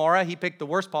Sodom and Gomorrah. He picked the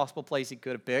worst possible place he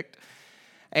could have picked,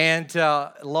 and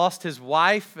lost his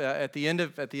wife at the end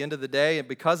of the day. And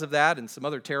because of that, and some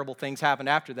other terrible things happened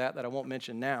after that I won't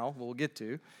mention now, we'll get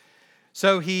to.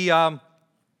 So he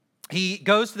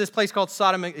goes to this place called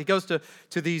Sodom. He goes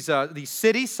to these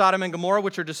cities, Sodom and Gomorrah,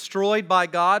 which are destroyed by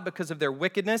God because of their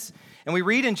wickedness. And we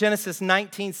read in Genesis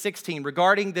 19:16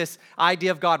 regarding this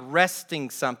idea of God resting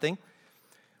something.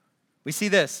 We see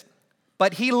this.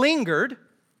 But he lingered.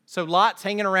 So Lot's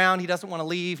hanging around. He doesn't want to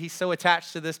leave. He's so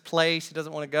attached to this place. He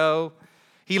doesn't want to go.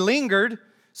 He lingered.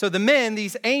 So the men,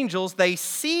 these angels, they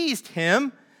seized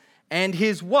him and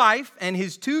his wife and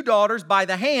his 2 daughters by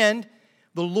the hand,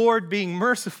 the Lord being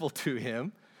merciful to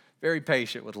him, very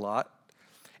patient with Lot.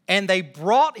 And they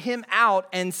brought him out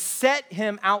and set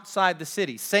him outside the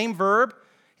city. Same verb.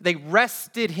 They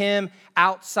rested him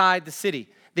outside the city.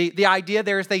 The idea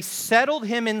there is they settled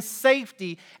him in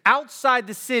safety outside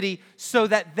the city so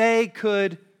that they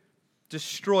could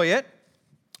destroy it.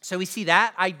 So we see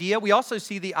that idea. We also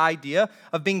see the idea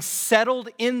of being settled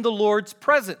in the Lord's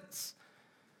presence.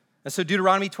 And so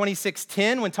Deuteronomy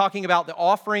 26:10, when talking about the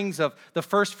offerings of the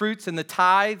first fruits and the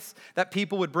tithes that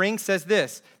people would bring, says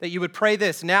this, that you would pray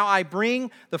this: now I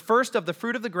bring the first of the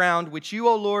fruit of the ground, which you,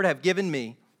 O Lord, have given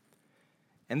me.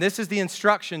 And this is the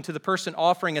instruction to the person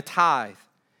offering a tithe.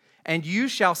 And you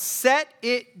shall set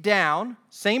it down,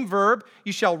 same verb,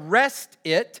 you shall rest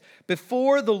it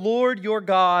before the Lord your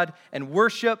God and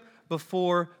worship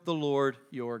before the Lord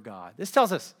your God. This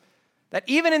tells us that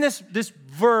even in this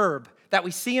verb that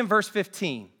we see in verse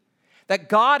 15, that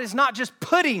God is not just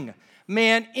putting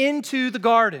man into the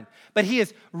garden, but he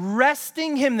is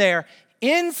resting him there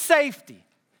in safety,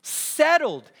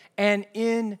 settled, and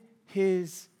in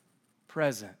his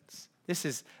presence. This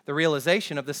is the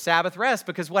realization of the Sabbath rest,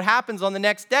 because what happens on the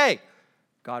next day?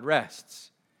 God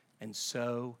rests, and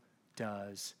so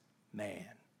does man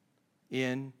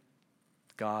in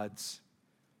God's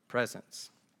presence.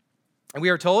 And we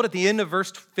are told at the end of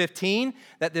verse 15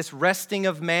 that this resting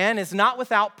of man is not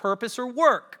without purpose or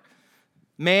work.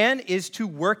 Man is to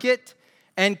work it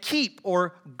and keep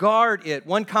or guard it.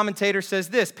 One commentator says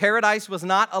this: paradise was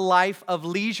not a life of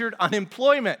leisured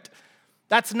unemployment.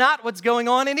 That's not what's going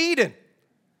on in Eden.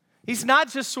 He's not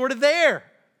just sort of there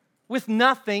with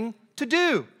nothing to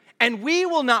do. And we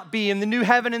will not be in the new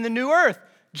heaven and the new earth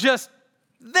just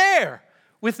there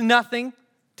with nothing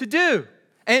to do.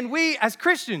 And we as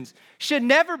Christians should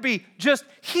never be just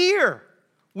here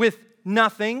with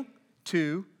nothing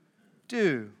to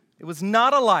do. It was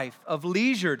not a life of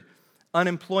leisured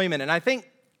unemployment. And I think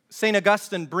St.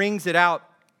 Augustine brings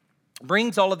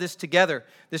all of this together,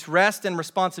 this rest and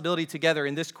responsibility together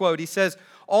in this quote. He says,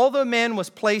 although man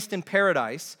was placed in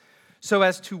paradise so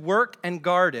as to work and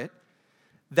guard it,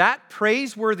 that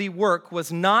praiseworthy work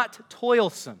was not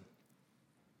toilsome.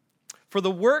 For the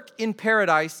work in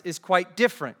paradise is quite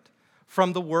different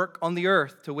from the work on the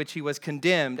earth to which he was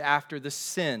condemned after the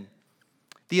sin.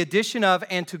 The addition of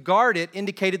and to guard it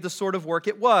indicated the sort of work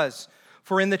it was.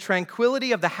 For in the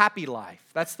tranquility of the happy life,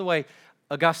 that's the way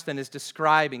Augustine is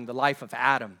describing the life of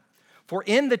Adam. For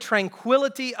in the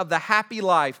tranquility of the happy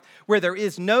life, where there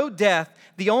is no death,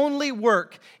 the only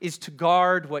work is to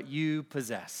guard what you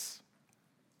possess.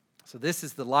 So this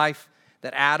is the life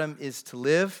that Adam is to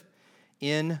live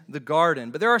in the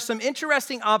garden. But there are some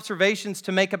interesting observations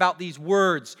to make about these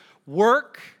words,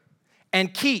 work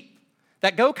and keep,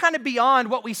 that go kind of beyond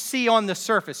what we see on the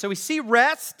surface. So we see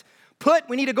rest,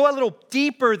 we need to go a little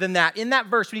deeper than that. In that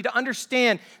verse, we need to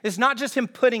understand it's not just him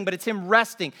putting, but it's him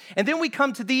resting. And then we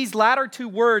come to these latter two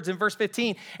words in verse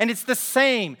 15, and it's the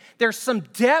same. There's some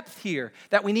depth here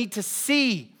that we need to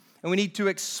see and we need to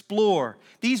explore.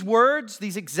 These words,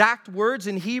 these exact words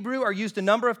in Hebrew, are used a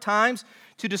number of times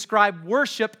to describe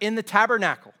worship in the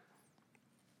tabernacle.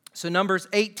 So Numbers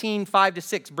 18,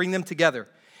 5-6, bring them together.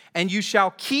 And you shall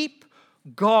keep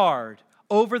guard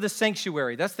over the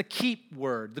sanctuary. That's the keep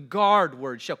word, the guard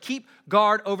word. Shall keep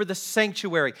guard over the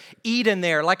sanctuary. Eden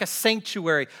there, like a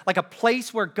sanctuary, like a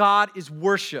place where God is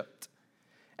worshiped.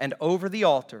 And over the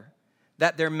altar,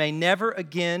 that there may never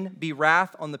again be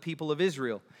wrath on the people of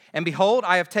Israel. And behold,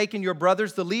 I have taken your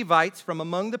brothers the Levites from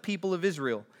among the people of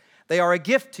Israel. They are a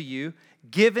gift to you,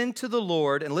 given to the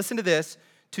Lord, and listen to this,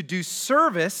 to do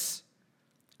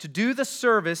the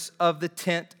service of the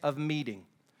tent of meeting.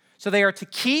 So they are to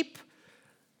keep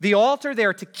the altar, they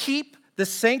are to keep the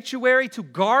sanctuary, to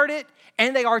guard it,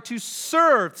 and they are to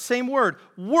serve, same word,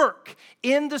 work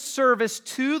in the service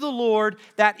to the Lord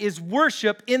that is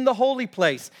worship in the holy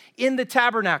place, in the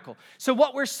tabernacle. So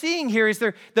what we're seeing here is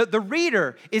the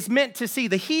reader is meant to see,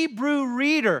 the Hebrew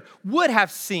reader would have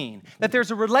seen that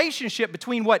there's a relationship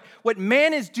between what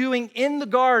man is doing in the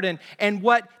garden and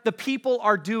what the people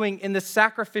are doing in the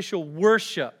sacrificial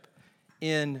worship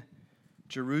in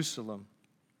Jerusalem.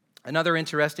 Another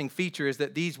interesting feature is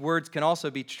that these words can also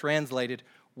be translated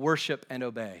worship and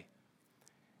obey.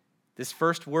 This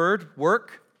first word,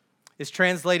 work, is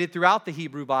translated throughout the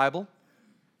Hebrew Bible.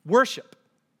 Worship,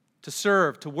 to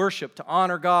serve, to worship, to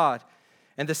honor God.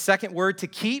 And the second word, to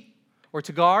keep or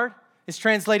to guard, is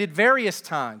translated various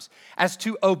times as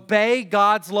to obey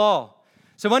God's law.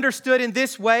 So understood in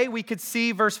this way, we could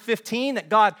see verse 15 that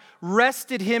God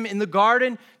rested him in the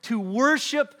garden to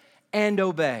worship and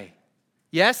obey.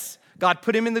 Yes, God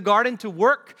put him in the garden to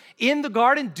work in the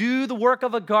garden, do the work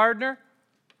of a gardener,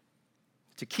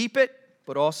 to keep it,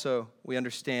 but also, we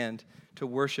understand, to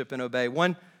worship and obey.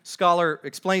 One scholar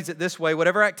explains it this way: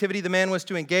 whatever activity the man was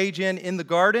to engage in the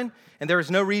garden, and there is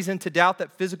no reason to doubt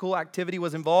that physical activity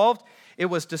was involved, it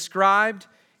was described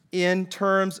in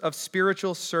terms of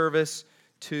spiritual service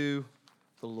to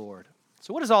the Lord.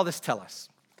 So what does all this tell us?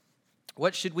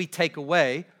 What should we take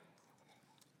away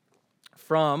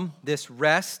from this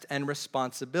rest and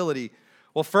responsibility?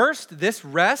 Well, first, this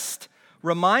rest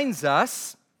reminds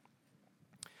us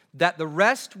that the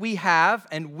rest we have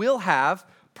and will have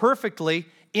perfectly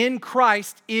in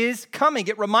Christ is coming.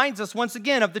 It reminds us once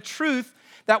again of the truth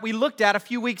that we looked at a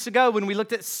few weeks ago when we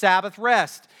looked at Sabbath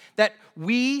rest, that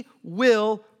we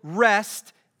will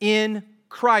rest in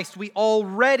Christ. We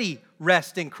already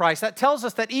rest in Christ. That tells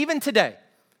us that even today,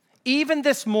 even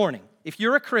this morning, if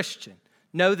you're a Christian,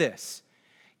 know this: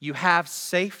 you have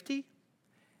safety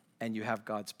and you have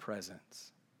God's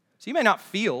presence. So you may not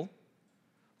feel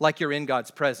like you're in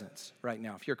God's presence right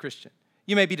now if you're a Christian.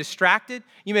 You may be distracted.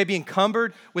 You may be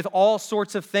encumbered with all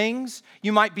sorts of things.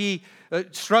 You might be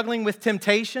struggling with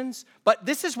temptations. But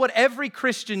this is what every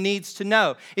Christian needs to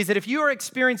know, is that if you are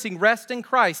experiencing rest in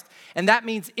Christ, and that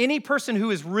means any person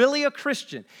who is really a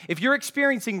Christian, if you're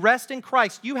experiencing rest in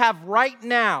Christ, you have right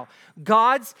now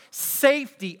God's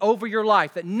safety over your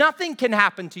life, that nothing can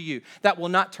happen to you that will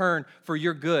not turn for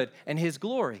your good and His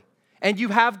glory. And you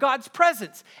have God's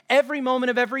presence every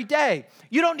moment of every day.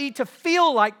 You don't need to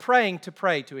feel like praying to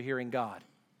pray to a hearing God.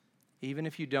 Even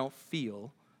if you don't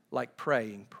feel like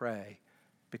praying, pray,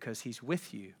 because He's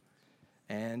with you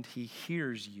and He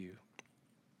hears you.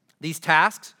 These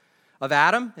tasks of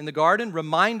Adam in the garden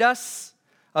remind us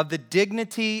of the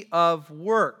dignity of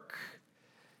work.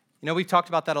 You know, we've talked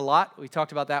about that a lot. We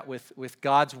talked about that with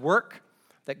God's work,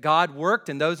 that God worked,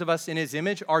 and those of us in His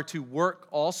image are to work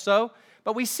also.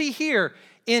 But we see here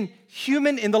in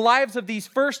the lives of these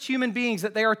first human beings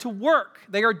that they are to work.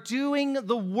 They are doing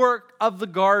the work of the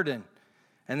garden.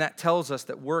 And that tells us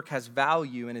that work has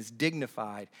value and is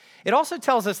dignified. It also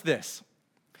tells us this: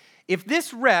 if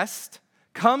this rest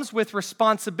comes with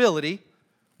responsibility,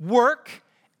 work,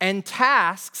 and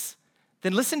tasks,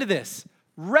 then listen to this.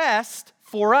 Rest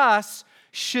for us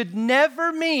should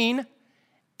never mean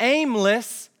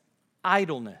aimless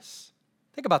idleness.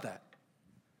 Think about that.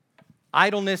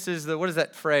 Idleness is what is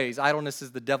that phrase? Idleness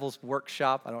is the devil's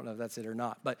workshop. I don't know if that's it or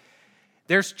not, but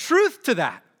there's truth to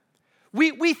that.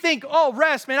 We think, oh,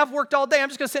 rest, man, I've worked all day. I'm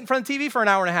just going to sit in front of the TV for an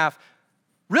hour and a half.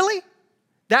 Really?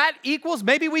 That equals,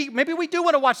 maybe we do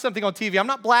want to watch something on TV. I'm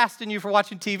not blasting you for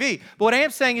watching TV. But what I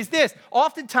am saying is this.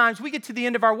 Oftentimes we get to the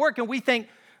end of our work and we think,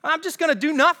 I'm just going to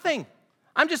do nothing.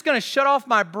 I'm just going to shut off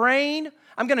my brain.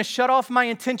 I'm going to shut off my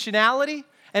intentionality.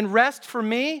 And rest for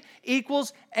me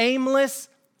equals aimless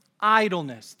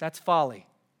idleness. That's folly.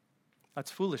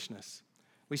 That's foolishness.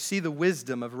 We see the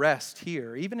wisdom of rest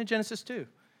here, even in Genesis 2.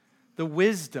 The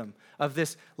wisdom of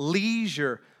this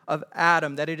leisure of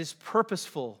Adam, that it is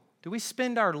purposeful. Do we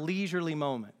spend our leisurely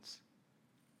moments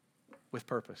with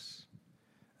purpose?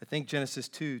 I think Genesis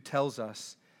 2 tells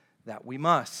us that we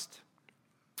must.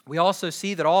 We also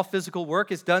see that all physical work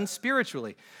is done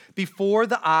spiritually, before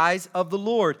the eyes of the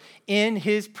Lord, in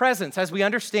His presence. As we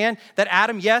understand that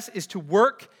Adam, yes, is to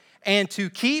work and to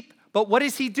keep, but what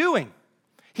is he doing?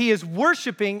 He is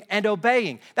worshiping and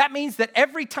obeying. That means that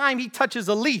every time he touches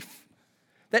a leaf,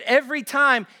 that every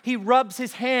time he rubs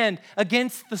his hand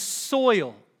against the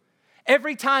soil,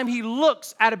 every time he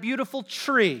looks at a beautiful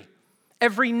tree,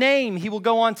 every name he will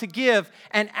go on to give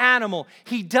an animal,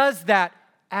 he does that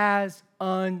as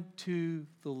unto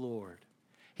the Lord.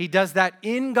 He does that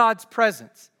in God's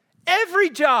presence. Every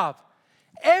job,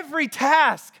 every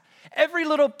task, every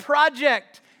little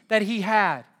project that he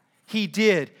had, he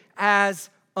did as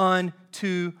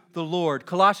unto the Lord.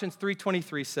 Colossians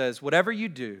 3:23 says, whatever you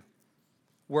do,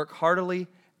 work heartily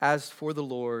as for the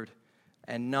Lord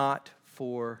and not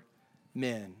for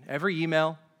men. Every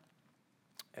email,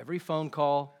 every phone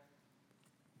call,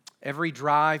 every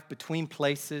drive between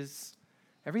places,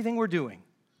 everything we're doing,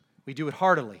 we do it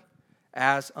heartily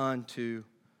as unto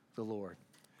the Lord.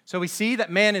 So we see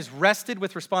that man is rested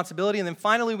with responsibility. And then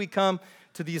finally we come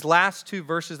to these last two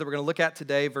verses that we're going to look at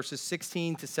today, verses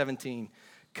 16 to 17.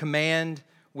 Command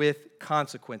with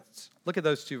consequence. Look at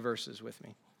those two verses with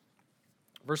me.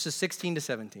 Verses 16 to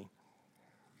 17.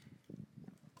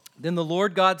 Then the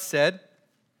Lord God said,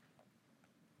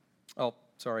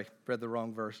 read the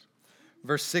wrong verse.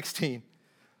 Verse 16.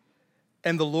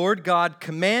 And the Lord God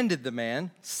commanded the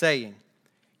man, saying,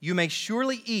 you may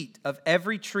surely eat of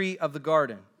every tree of the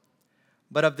garden,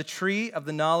 but of the tree of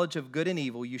the knowledge of good and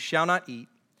evil you shall not eat,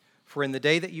 for in the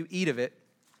day that you eat of it,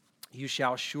 you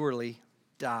shall surely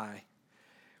die.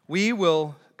 We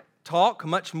will talk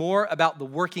much more about the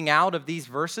working out of these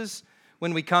verses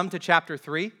when we come to chapter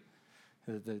 3,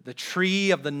 the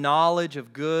tree of the knowledge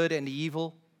of good and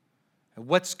evil, and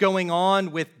what's going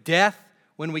on with death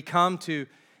when we come to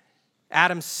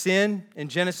Adam's sin in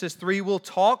Genesis 3. We'll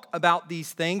talk about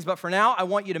these things, but for now, I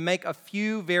want you to make a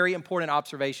few very important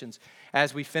observations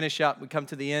as we finish up. We come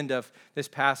to the end of this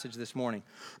passage this morning.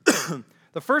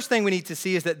 The first thing we need to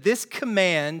see is that this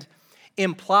command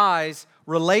implies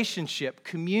relationship,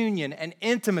 communion, and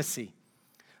intimacy.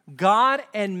 God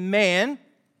and man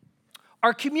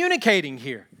are communicating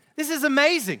here. This is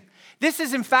amazing. This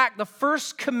is, in fact, the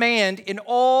first command in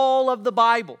all of the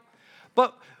Bible.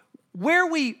 But where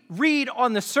we read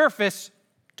on the surface,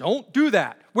 don't do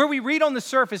that. Where we read on the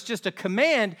surface just a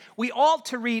command, we ought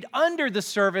to read under the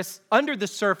surface,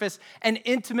 an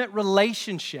intimate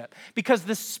relationship. Because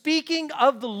the speaking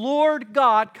of the Lord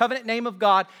God, covenant name of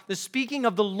God, the speaking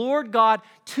of the Lord God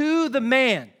to the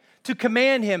man, to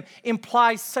command him,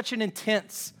 implies such an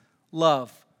intense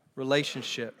love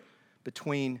relationship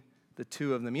between the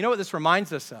two of them. You know what this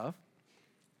reminds us of?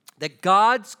 That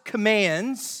God's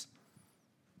commands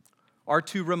are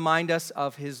to remind us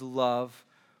of his love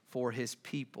for his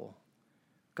people.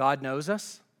 God knows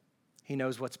us. He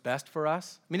knows what's best for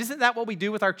us. I mean, isn't that what we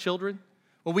do with our children?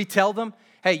 When we tell them,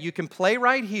 hey, you can play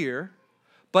right here,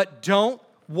 but don't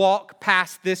walk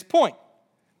past this point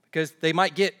because they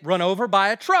might get run over by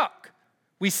a truck.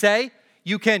 We say,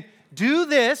 you can do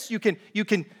this, you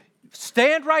can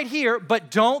stand right here,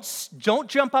 but don't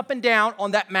jump up and down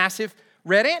on that massive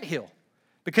red anthill.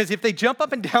 Because if they jump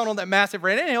up and down on that massive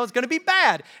red anthill, it's going to be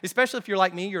bad. Especially if you're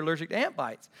like me, you're allergic to ant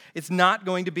bites. It's not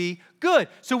going to be good.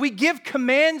 So we give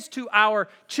commands to our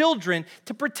children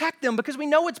to protect them because we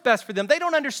know what's best for them. They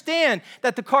don't understand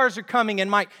that the cars are coming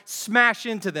and might smash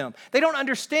into them. They don't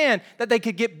understand that they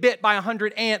could get bit by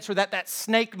 100 ants or that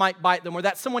snake might bite them or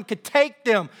that someone could take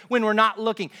them when we're not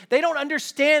looking. They don't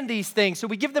understand these things. So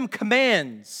we give them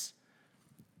commands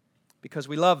because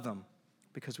we love them,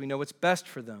 because we know what's best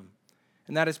for them.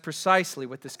 And that is precisely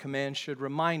what this command should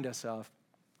remind us of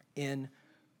in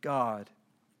God.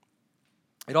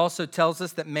 It also tells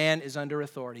us that man is under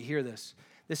authority. Hear this.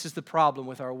 This is the problem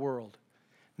with our world.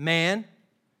 Man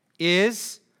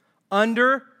is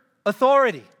under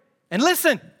authority. And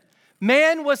listen,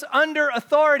 man was under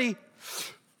authority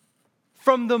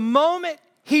from the moment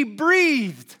he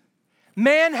breathed.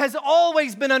 Man has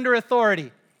always been under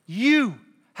authority. You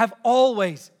have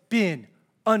always been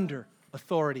under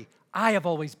authority. I have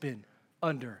always been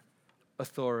under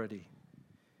authority.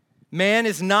 Man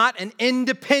is not an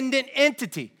independent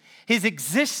entity. His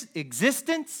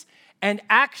existence and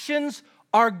actions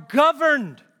are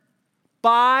governed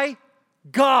by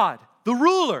God, the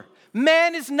ruler.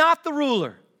 Man is not the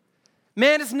ruler.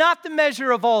 Man is not the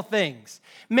measure of all things.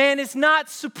 Man is not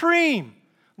supreme.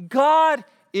 God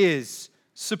is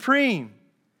supreme.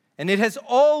 And it has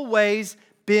always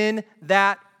been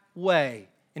that way.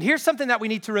 And here's something that we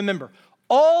need to remember.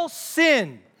 All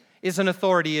sin is an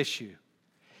authority issue.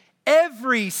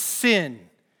 Every sin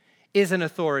is an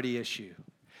authority issue.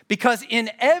 Because in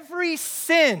every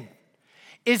sin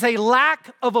is a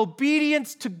lack of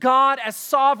obedience to God as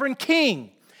sovereign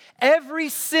king. Every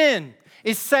sin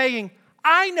is saying,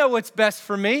 I know what's best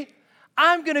for me.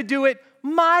 I'm going to do it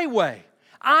my way.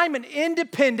 I'm an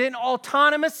independent,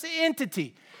 autonomous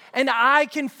entity, and I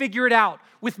can figure it out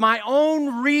with my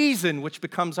own reason, which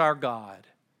becomes our God.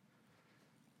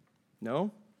 No.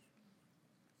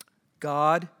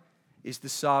 God is the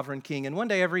sovereign king, and one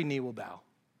day every knee will bow.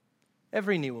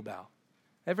 Every knee will bow.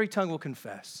 Every tongue will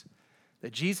confess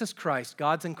that Jesus Christ,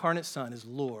 God's incarnate Son, is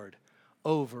Lord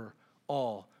over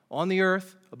all. On the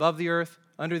earth, above the earth,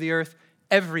 under the earth,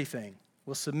 everything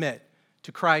will submit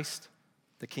to Christ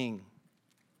the King.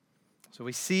 So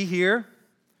we see here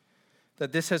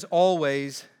that this has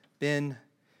always been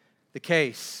the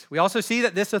case. We also see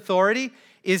that this authority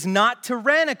is not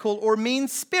tyrannical or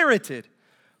mean-spirited.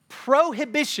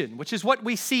 Prohibition, which is what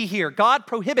we see here. God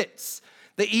prohibits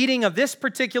the eating of this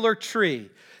particular tree.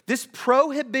 This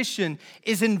prohibition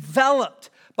is enveloped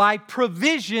by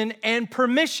provision and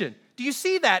permission. Do you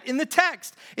see that in the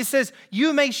text? It says,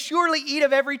 you may surely eat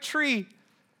of every tree.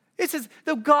 It says,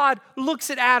 though God looks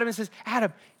at Adam and says,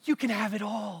 Adam, you can have it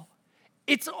all.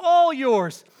 It's all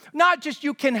yours. Not just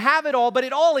you can have it all, but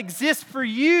it all exists for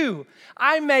you.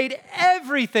 I made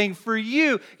everything for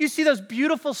you. You see those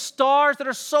beautiful stars that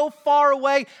are so far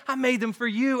away? I made them for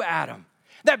you, Adam.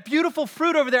 That beautiful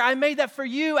fruit over there, I made that for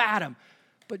you, Adam.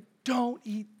 But don't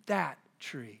eat that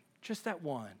tree, just that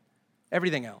one.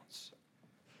 Everything else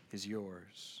is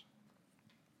yours.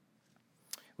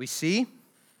 We see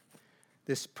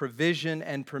this provision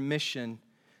and permission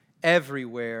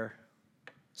everywhere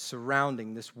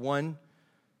surrounding this one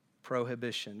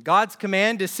prohibition. God's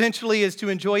command essentially is to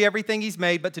enjoy everything He's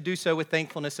made, but to do so with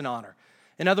thankfulness and honor.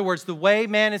 In other words, the way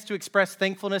man is to express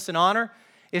thankfulness and honor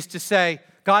is to say,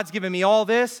 God's given me all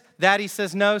this, that He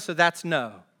says no, so that's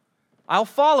no. I'll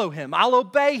follow Him, I'll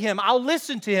obey Him, I'll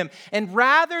listen to Him. And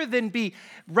rather than be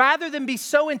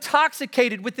so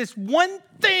intoxicated with this one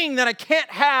thing that I can't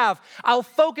have, I'll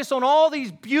focus on all these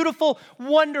beautiful,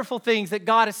 wonderful things that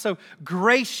God has so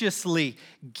graciously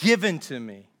given to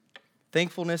me.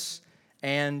 Thankfulness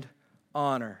and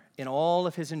honor in all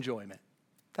of His enjoyment.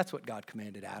 That's what God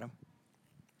commanded Adam.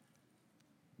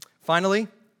 Finally,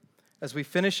 as we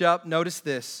finish up, notice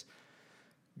this.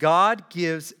 God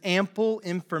gives ample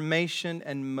information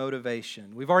and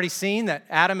motivation. We've already seen that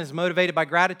Adam is motivated by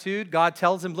gratitude. God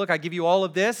tells him, look, I give you all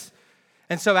of this.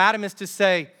 And so Adam is to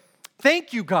say,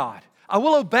 thank you, God. I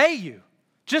will obey you.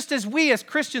 Just as we as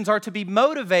Christians are to be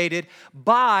motivated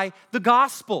by the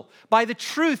gospel, by the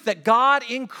truth that God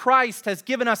in Christ has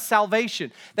given us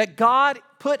salvation, that God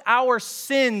put our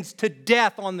sins to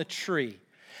death on the tree,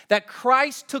 that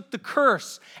Christ took the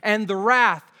curse and the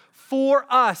wrath for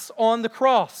us on the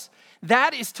cross.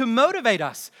 That is to motivate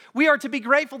us. We are to be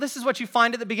grateful. This is what you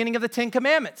find at the beginning of the Ten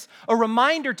Commandments, a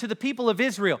reminder to the people of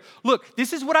Israel. Look,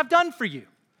 this is what I've done for you.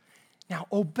 Now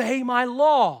obey my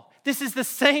law. This is the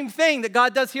same thing that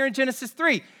God does here in Genesis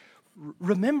 3.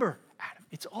 Remember, Adam,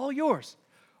 it's all yours.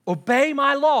 Obey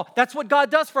my law. That's what God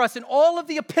does for us in all of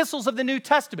the epistles of the New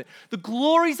Testament. The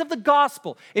glories of the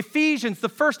gospel. Ephesians, the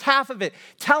first half of it,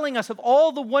 telling us of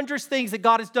all the wondrous things that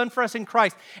God has done for us in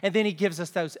Christ. And then he gives us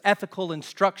those ethical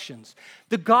instructions.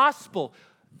 The gospel,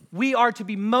 we are to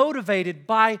be motivated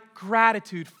by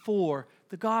gratitude for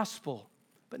the gospel.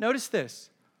 But notice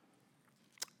this.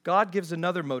 God gives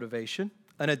another motivation,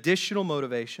 an additional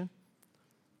motivation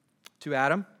to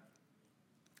Adam.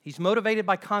 He's motivated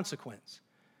by consequence.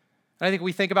 And I think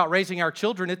we think about raising our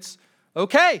children, it's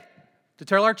okay to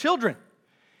tell our children,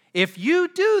 if you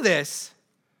do this,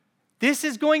 this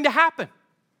is going to happen.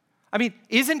 I mean,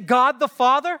 isn't God the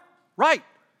Father? Right.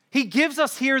 He gives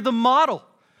us here the model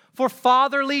for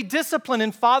fatherly discipline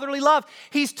and fatherly love.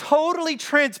 He's totally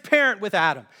transparent with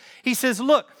Adam. He says,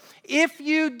 look, if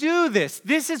you do this,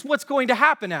 this is what's going to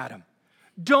happen, Adam.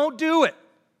 Don't do it.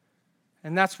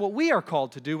 And that's what we are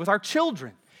called to do with our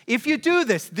children. If you do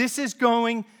this, this is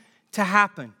going to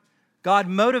happen. God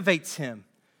motivates him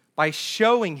by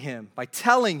showing him, by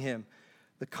telling him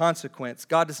the consequence.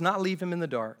 God does not leave him in the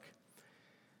dark.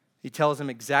 He tells him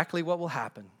exactly what will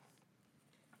happen.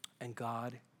 And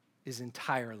God is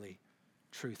entirely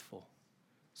truthful.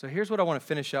 So here's what I want to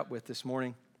finish up with this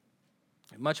morning.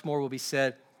 And much more will be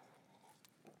said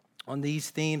on these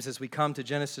themes as we come to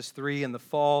Genesis 3 and the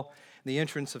fall, and the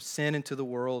entrance of sin into the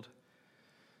world.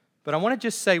 But I want to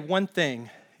just say one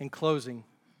thing in closing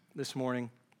this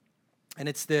morning, and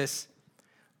it's this: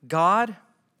 God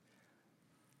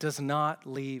does not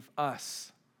leave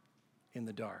us in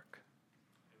the dark.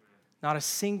 Not a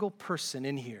single person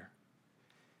in here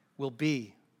will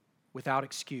be without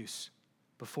excuse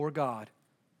before God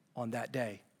on that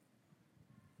day.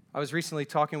 I was recently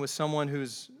talking with someone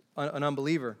who's an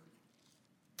unbeliever,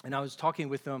 and I was talking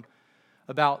with them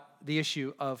about the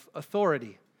issue of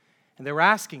authority, and they were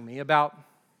asking me about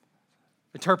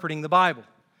interpreting the Bible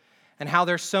and how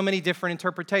there's so many different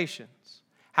interpretations.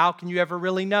 How can you ever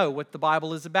really know what the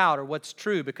Bible is about or what's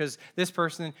true? Because this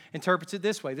person interprets it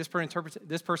this way, this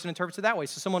person interprets it that way.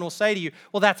 So someone will say to you,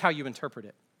 well, that's how you interpret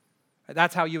it.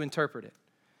 That's how you interpret it.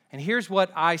 And here's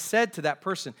what I said to that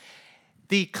person.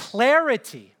 The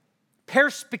clarity,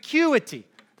 perspicuity,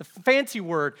 the fancy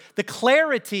word, the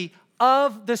clarity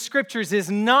of the Scriptures is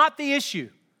not the issue.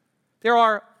 There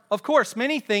are, of course,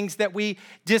 many things that we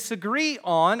disagree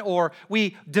on or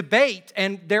we debate,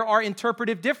 and there are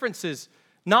interpretive differences.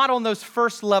 Not on those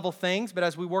first level things, but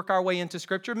as we work our way into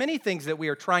Scripture, many things that we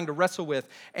are trying to wrestle with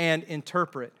and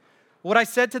interpret. What I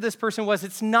said to this person was,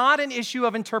 it's not an issue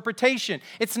of interpretation.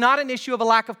 It's not an issue of a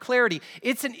lack of clarity.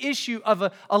 It's an issue of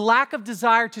a lack of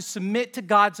desire to submit to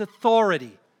God's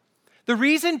authority. The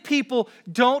reason people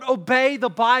don't obey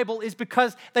the Bible is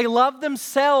because they love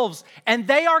themselves and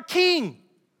they are king.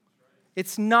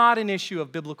 It's not an issue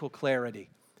of biblical clarity.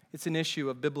 It's an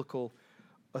issue of biblical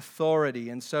authority.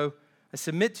 And so I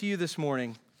submit to you this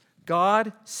morning,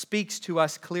 God speaks to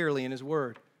us clearly in His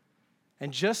Word.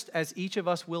 And just as each of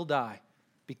us will die,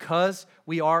 because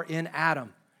we are in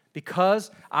Adam,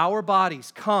 because our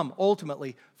bodies come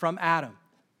ultimately from Adam,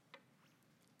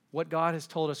 what God has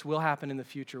told us will happen in the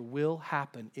future will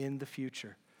happen in the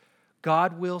future.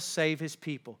 God will save His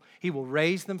people. He will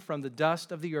raise them from the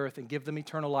dust of the earth and give them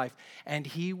eternal life. And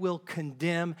He will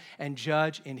condemn and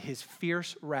judge in His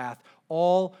fierce wrath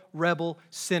all rebel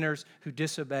sinners who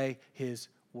disobey His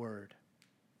word.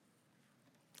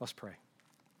 Let's pray.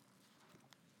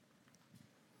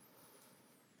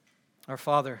 Our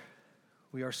Father,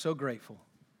 we are so grateful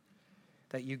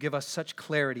that You give us such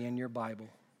clarity in Your Bible.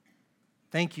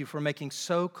 Thank You for making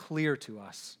so clear to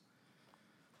us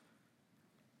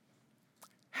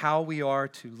how we are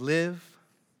to live,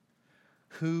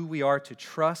 who we are to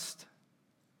trust,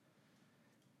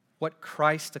 what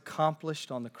Christ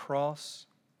accomplished on the cross,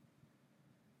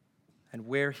 and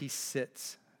where He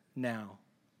sits now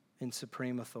in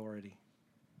supreme authority.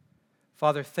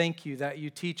 Father, thank You that You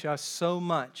teach us so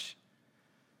much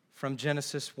from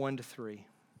Genesis 1 to 3.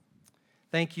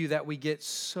 Thank You that we get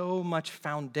so much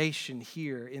foundation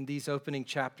here in these opening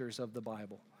chapters of the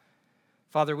Bible.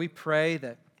 Father, we pray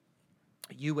that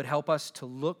You would help us to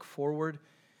look forward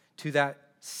to that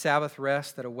Sabbath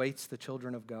rest that awaits the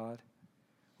children of God.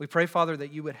 We pray, Father,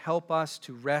 that You would help us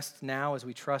to rest now as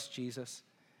we trust Jesus.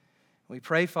 We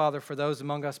pray, Father, for those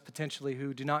among us potentially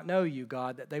who do not know You,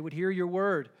 God, that they would hear Your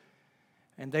word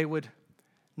and they would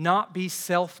not be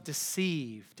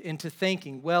self-deceived into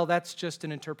thinking, well, that's just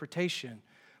an interpretation,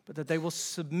 but that they will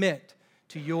submit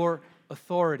to Your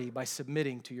authority by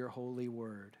submitting to Your holy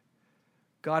word.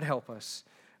 God, help us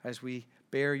as we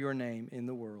bear Your name in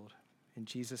the world. In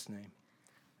Jesus' name,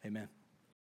 amen.